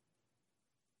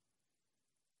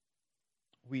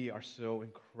are so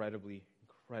incredibly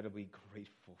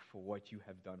grateful for what you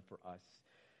have done for us.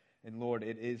 And Lord,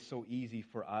 it is so easy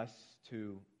for us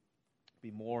to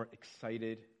be more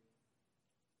excited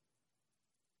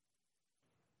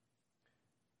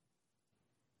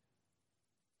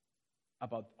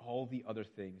about all the other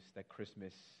things that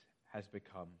Christmas has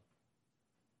become.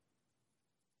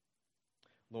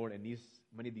 Lord, and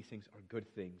many of these things are good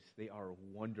things. They are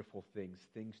wonderful things,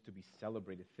 things to be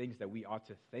celebrated, things that we ought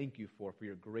to thank you for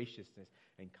your graciousness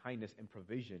and kindness and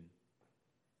provision.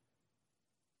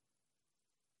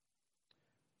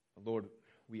 Lord,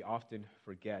 we often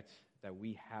forget that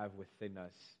we have within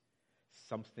us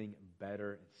something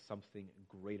better and something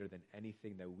greater than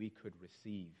anything that we could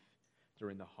receive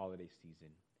during the holiday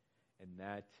season. And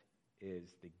that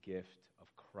is the gift of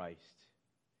Christ,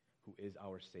 who is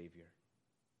our Savior.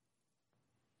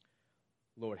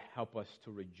 Lord, help us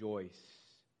to rejoice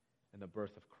in the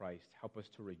birth of Christ. Help us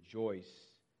to rejoice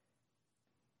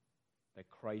that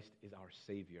Christ is our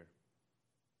Savior.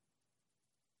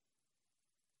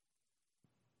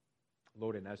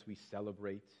 Lord, and as we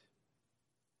celebrate,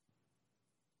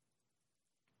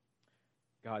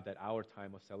 God, that our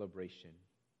time of celebration,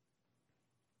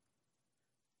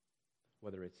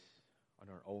 whether it's on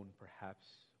our own perhaps,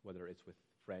 whether it's with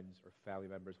friends or family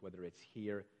members, whether it's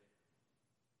here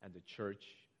and the church,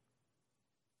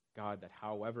 God, that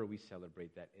however we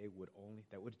celebrate, that it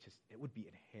would be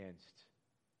enhanced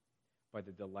by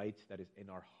the delight that is in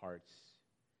our hearts,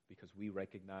 because we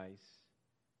recognize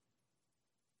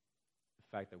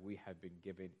the fact that we have been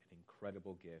given an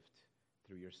incredible gift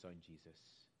through your Son, Jesus.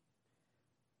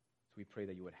 So we pray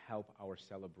that you would help our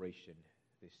celebration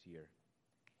this year,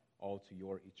 all to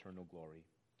your eternal glory.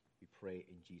 We pray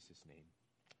in Jesus' name.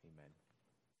 Amen.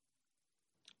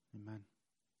 Amen.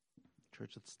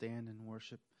 Church, let's stand and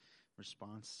worship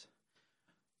response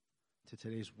to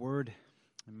today's word.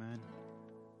 Amen.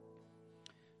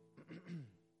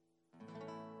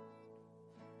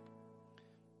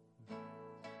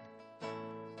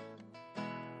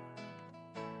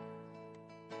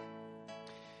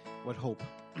 What hope?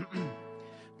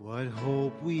 What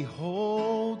hope we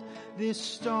hold this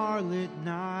starlit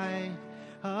night.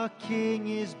 A king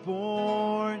is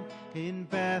born in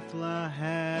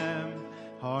Bethlehem.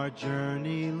 Our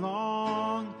journey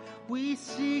long, we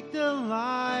seek the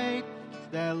light.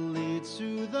 that leads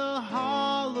to the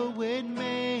hallowed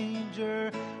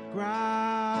manger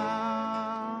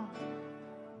ground.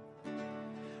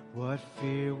 What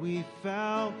fear we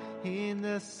felt in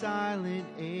the silent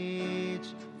age,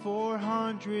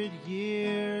 400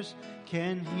 years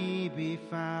can he be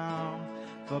found,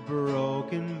 but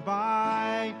broken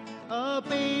by a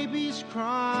baby's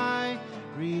cry.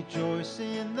 Rejoice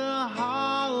in the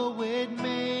hallowed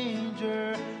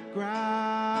manger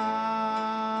ground.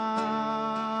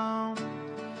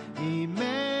 Emmanuel,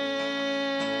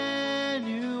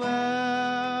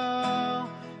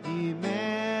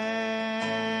 Emmanuel,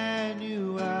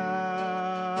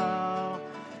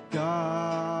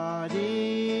 God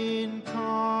incarnate,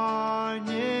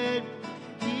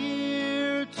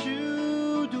 here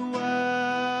to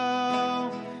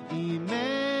dwell.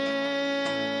 Emmanuel,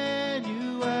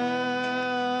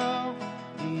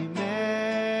 Emmanuel,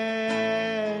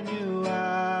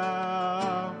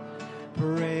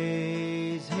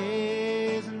 praise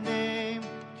his name.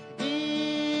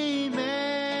 Emmanuel.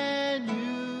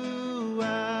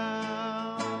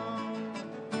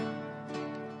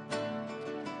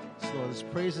 So let's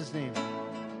praise his name.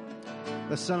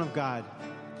 The Son of God.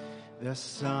 The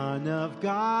Son of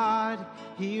God,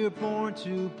 here born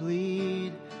to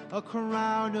bleed. A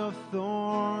crown of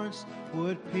thorns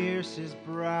would pierce his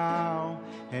brow,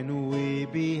 and we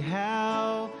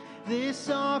beheld this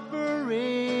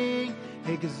offering.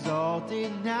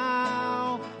 Exalted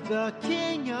now, the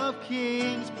King of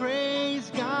Kings. Praise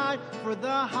God for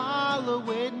the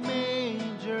hallowed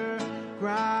manger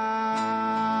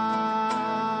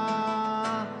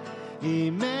ground.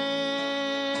 Emmanuel,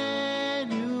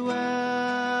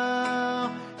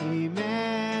 Emmanuel,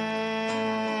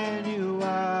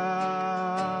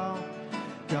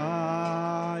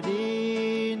 God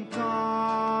incarnate,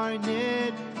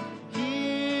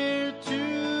 here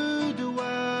to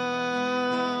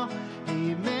dwell.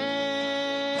 Emmanuel,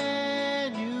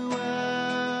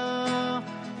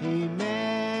 Emmanuel,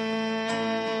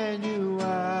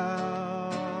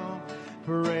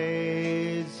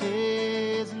 praise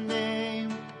his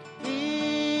name.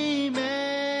 Emmanuel,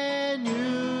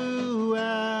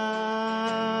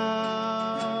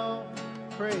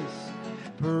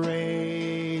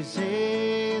 praise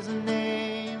his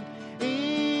name.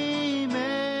 Emmanuel.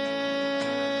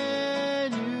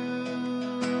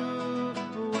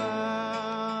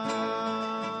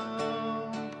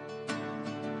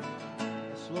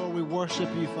 Yes, Lord, we worship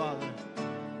you, Father.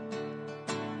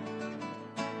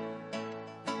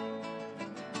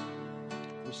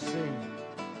 We sing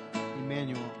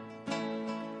Emmanuel.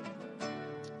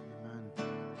 Amen.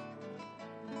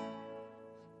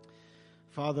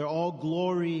 Father, all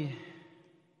glory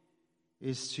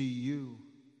is to you.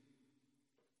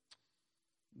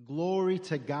 Glory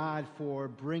to God for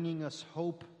bringing us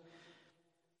hope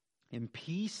and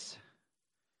peace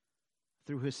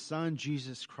through his Son,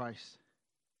 Jesus Christ.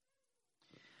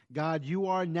 God, you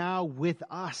are now with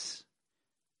us.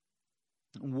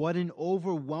 What an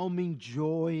overwhelming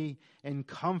joy and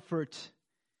comfort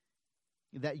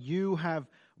that you have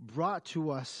brought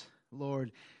to us,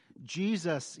 Lord.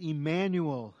 Jesus,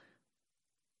 Emmanuel.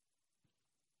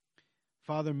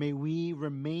 Father, may we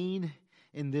remain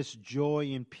in this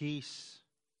joy and peace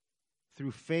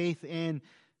through faith and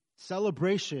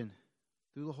celebration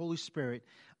through the Holy Spirit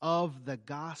of the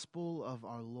gospel of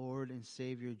our Lord and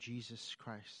Savior Jesus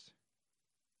Christ.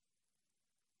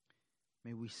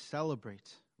 May we celebrate,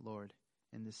 Lord,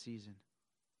 in this season.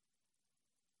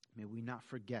 May we not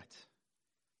forget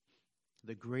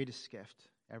the greatest gift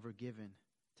ever given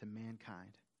to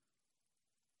mankind.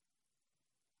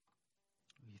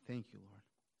 We thank you, Lord.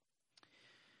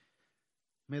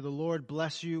 May the Lord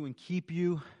bless you and keep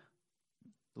you.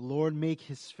 The Lord make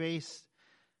his face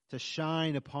to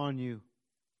shine upon you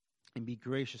and be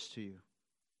gracious to you.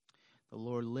 The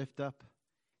Lord lift up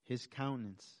his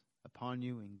countenance upon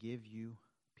you and give you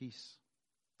peace.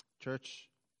 Church,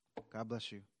 God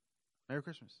bless you. Merry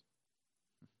Christmas.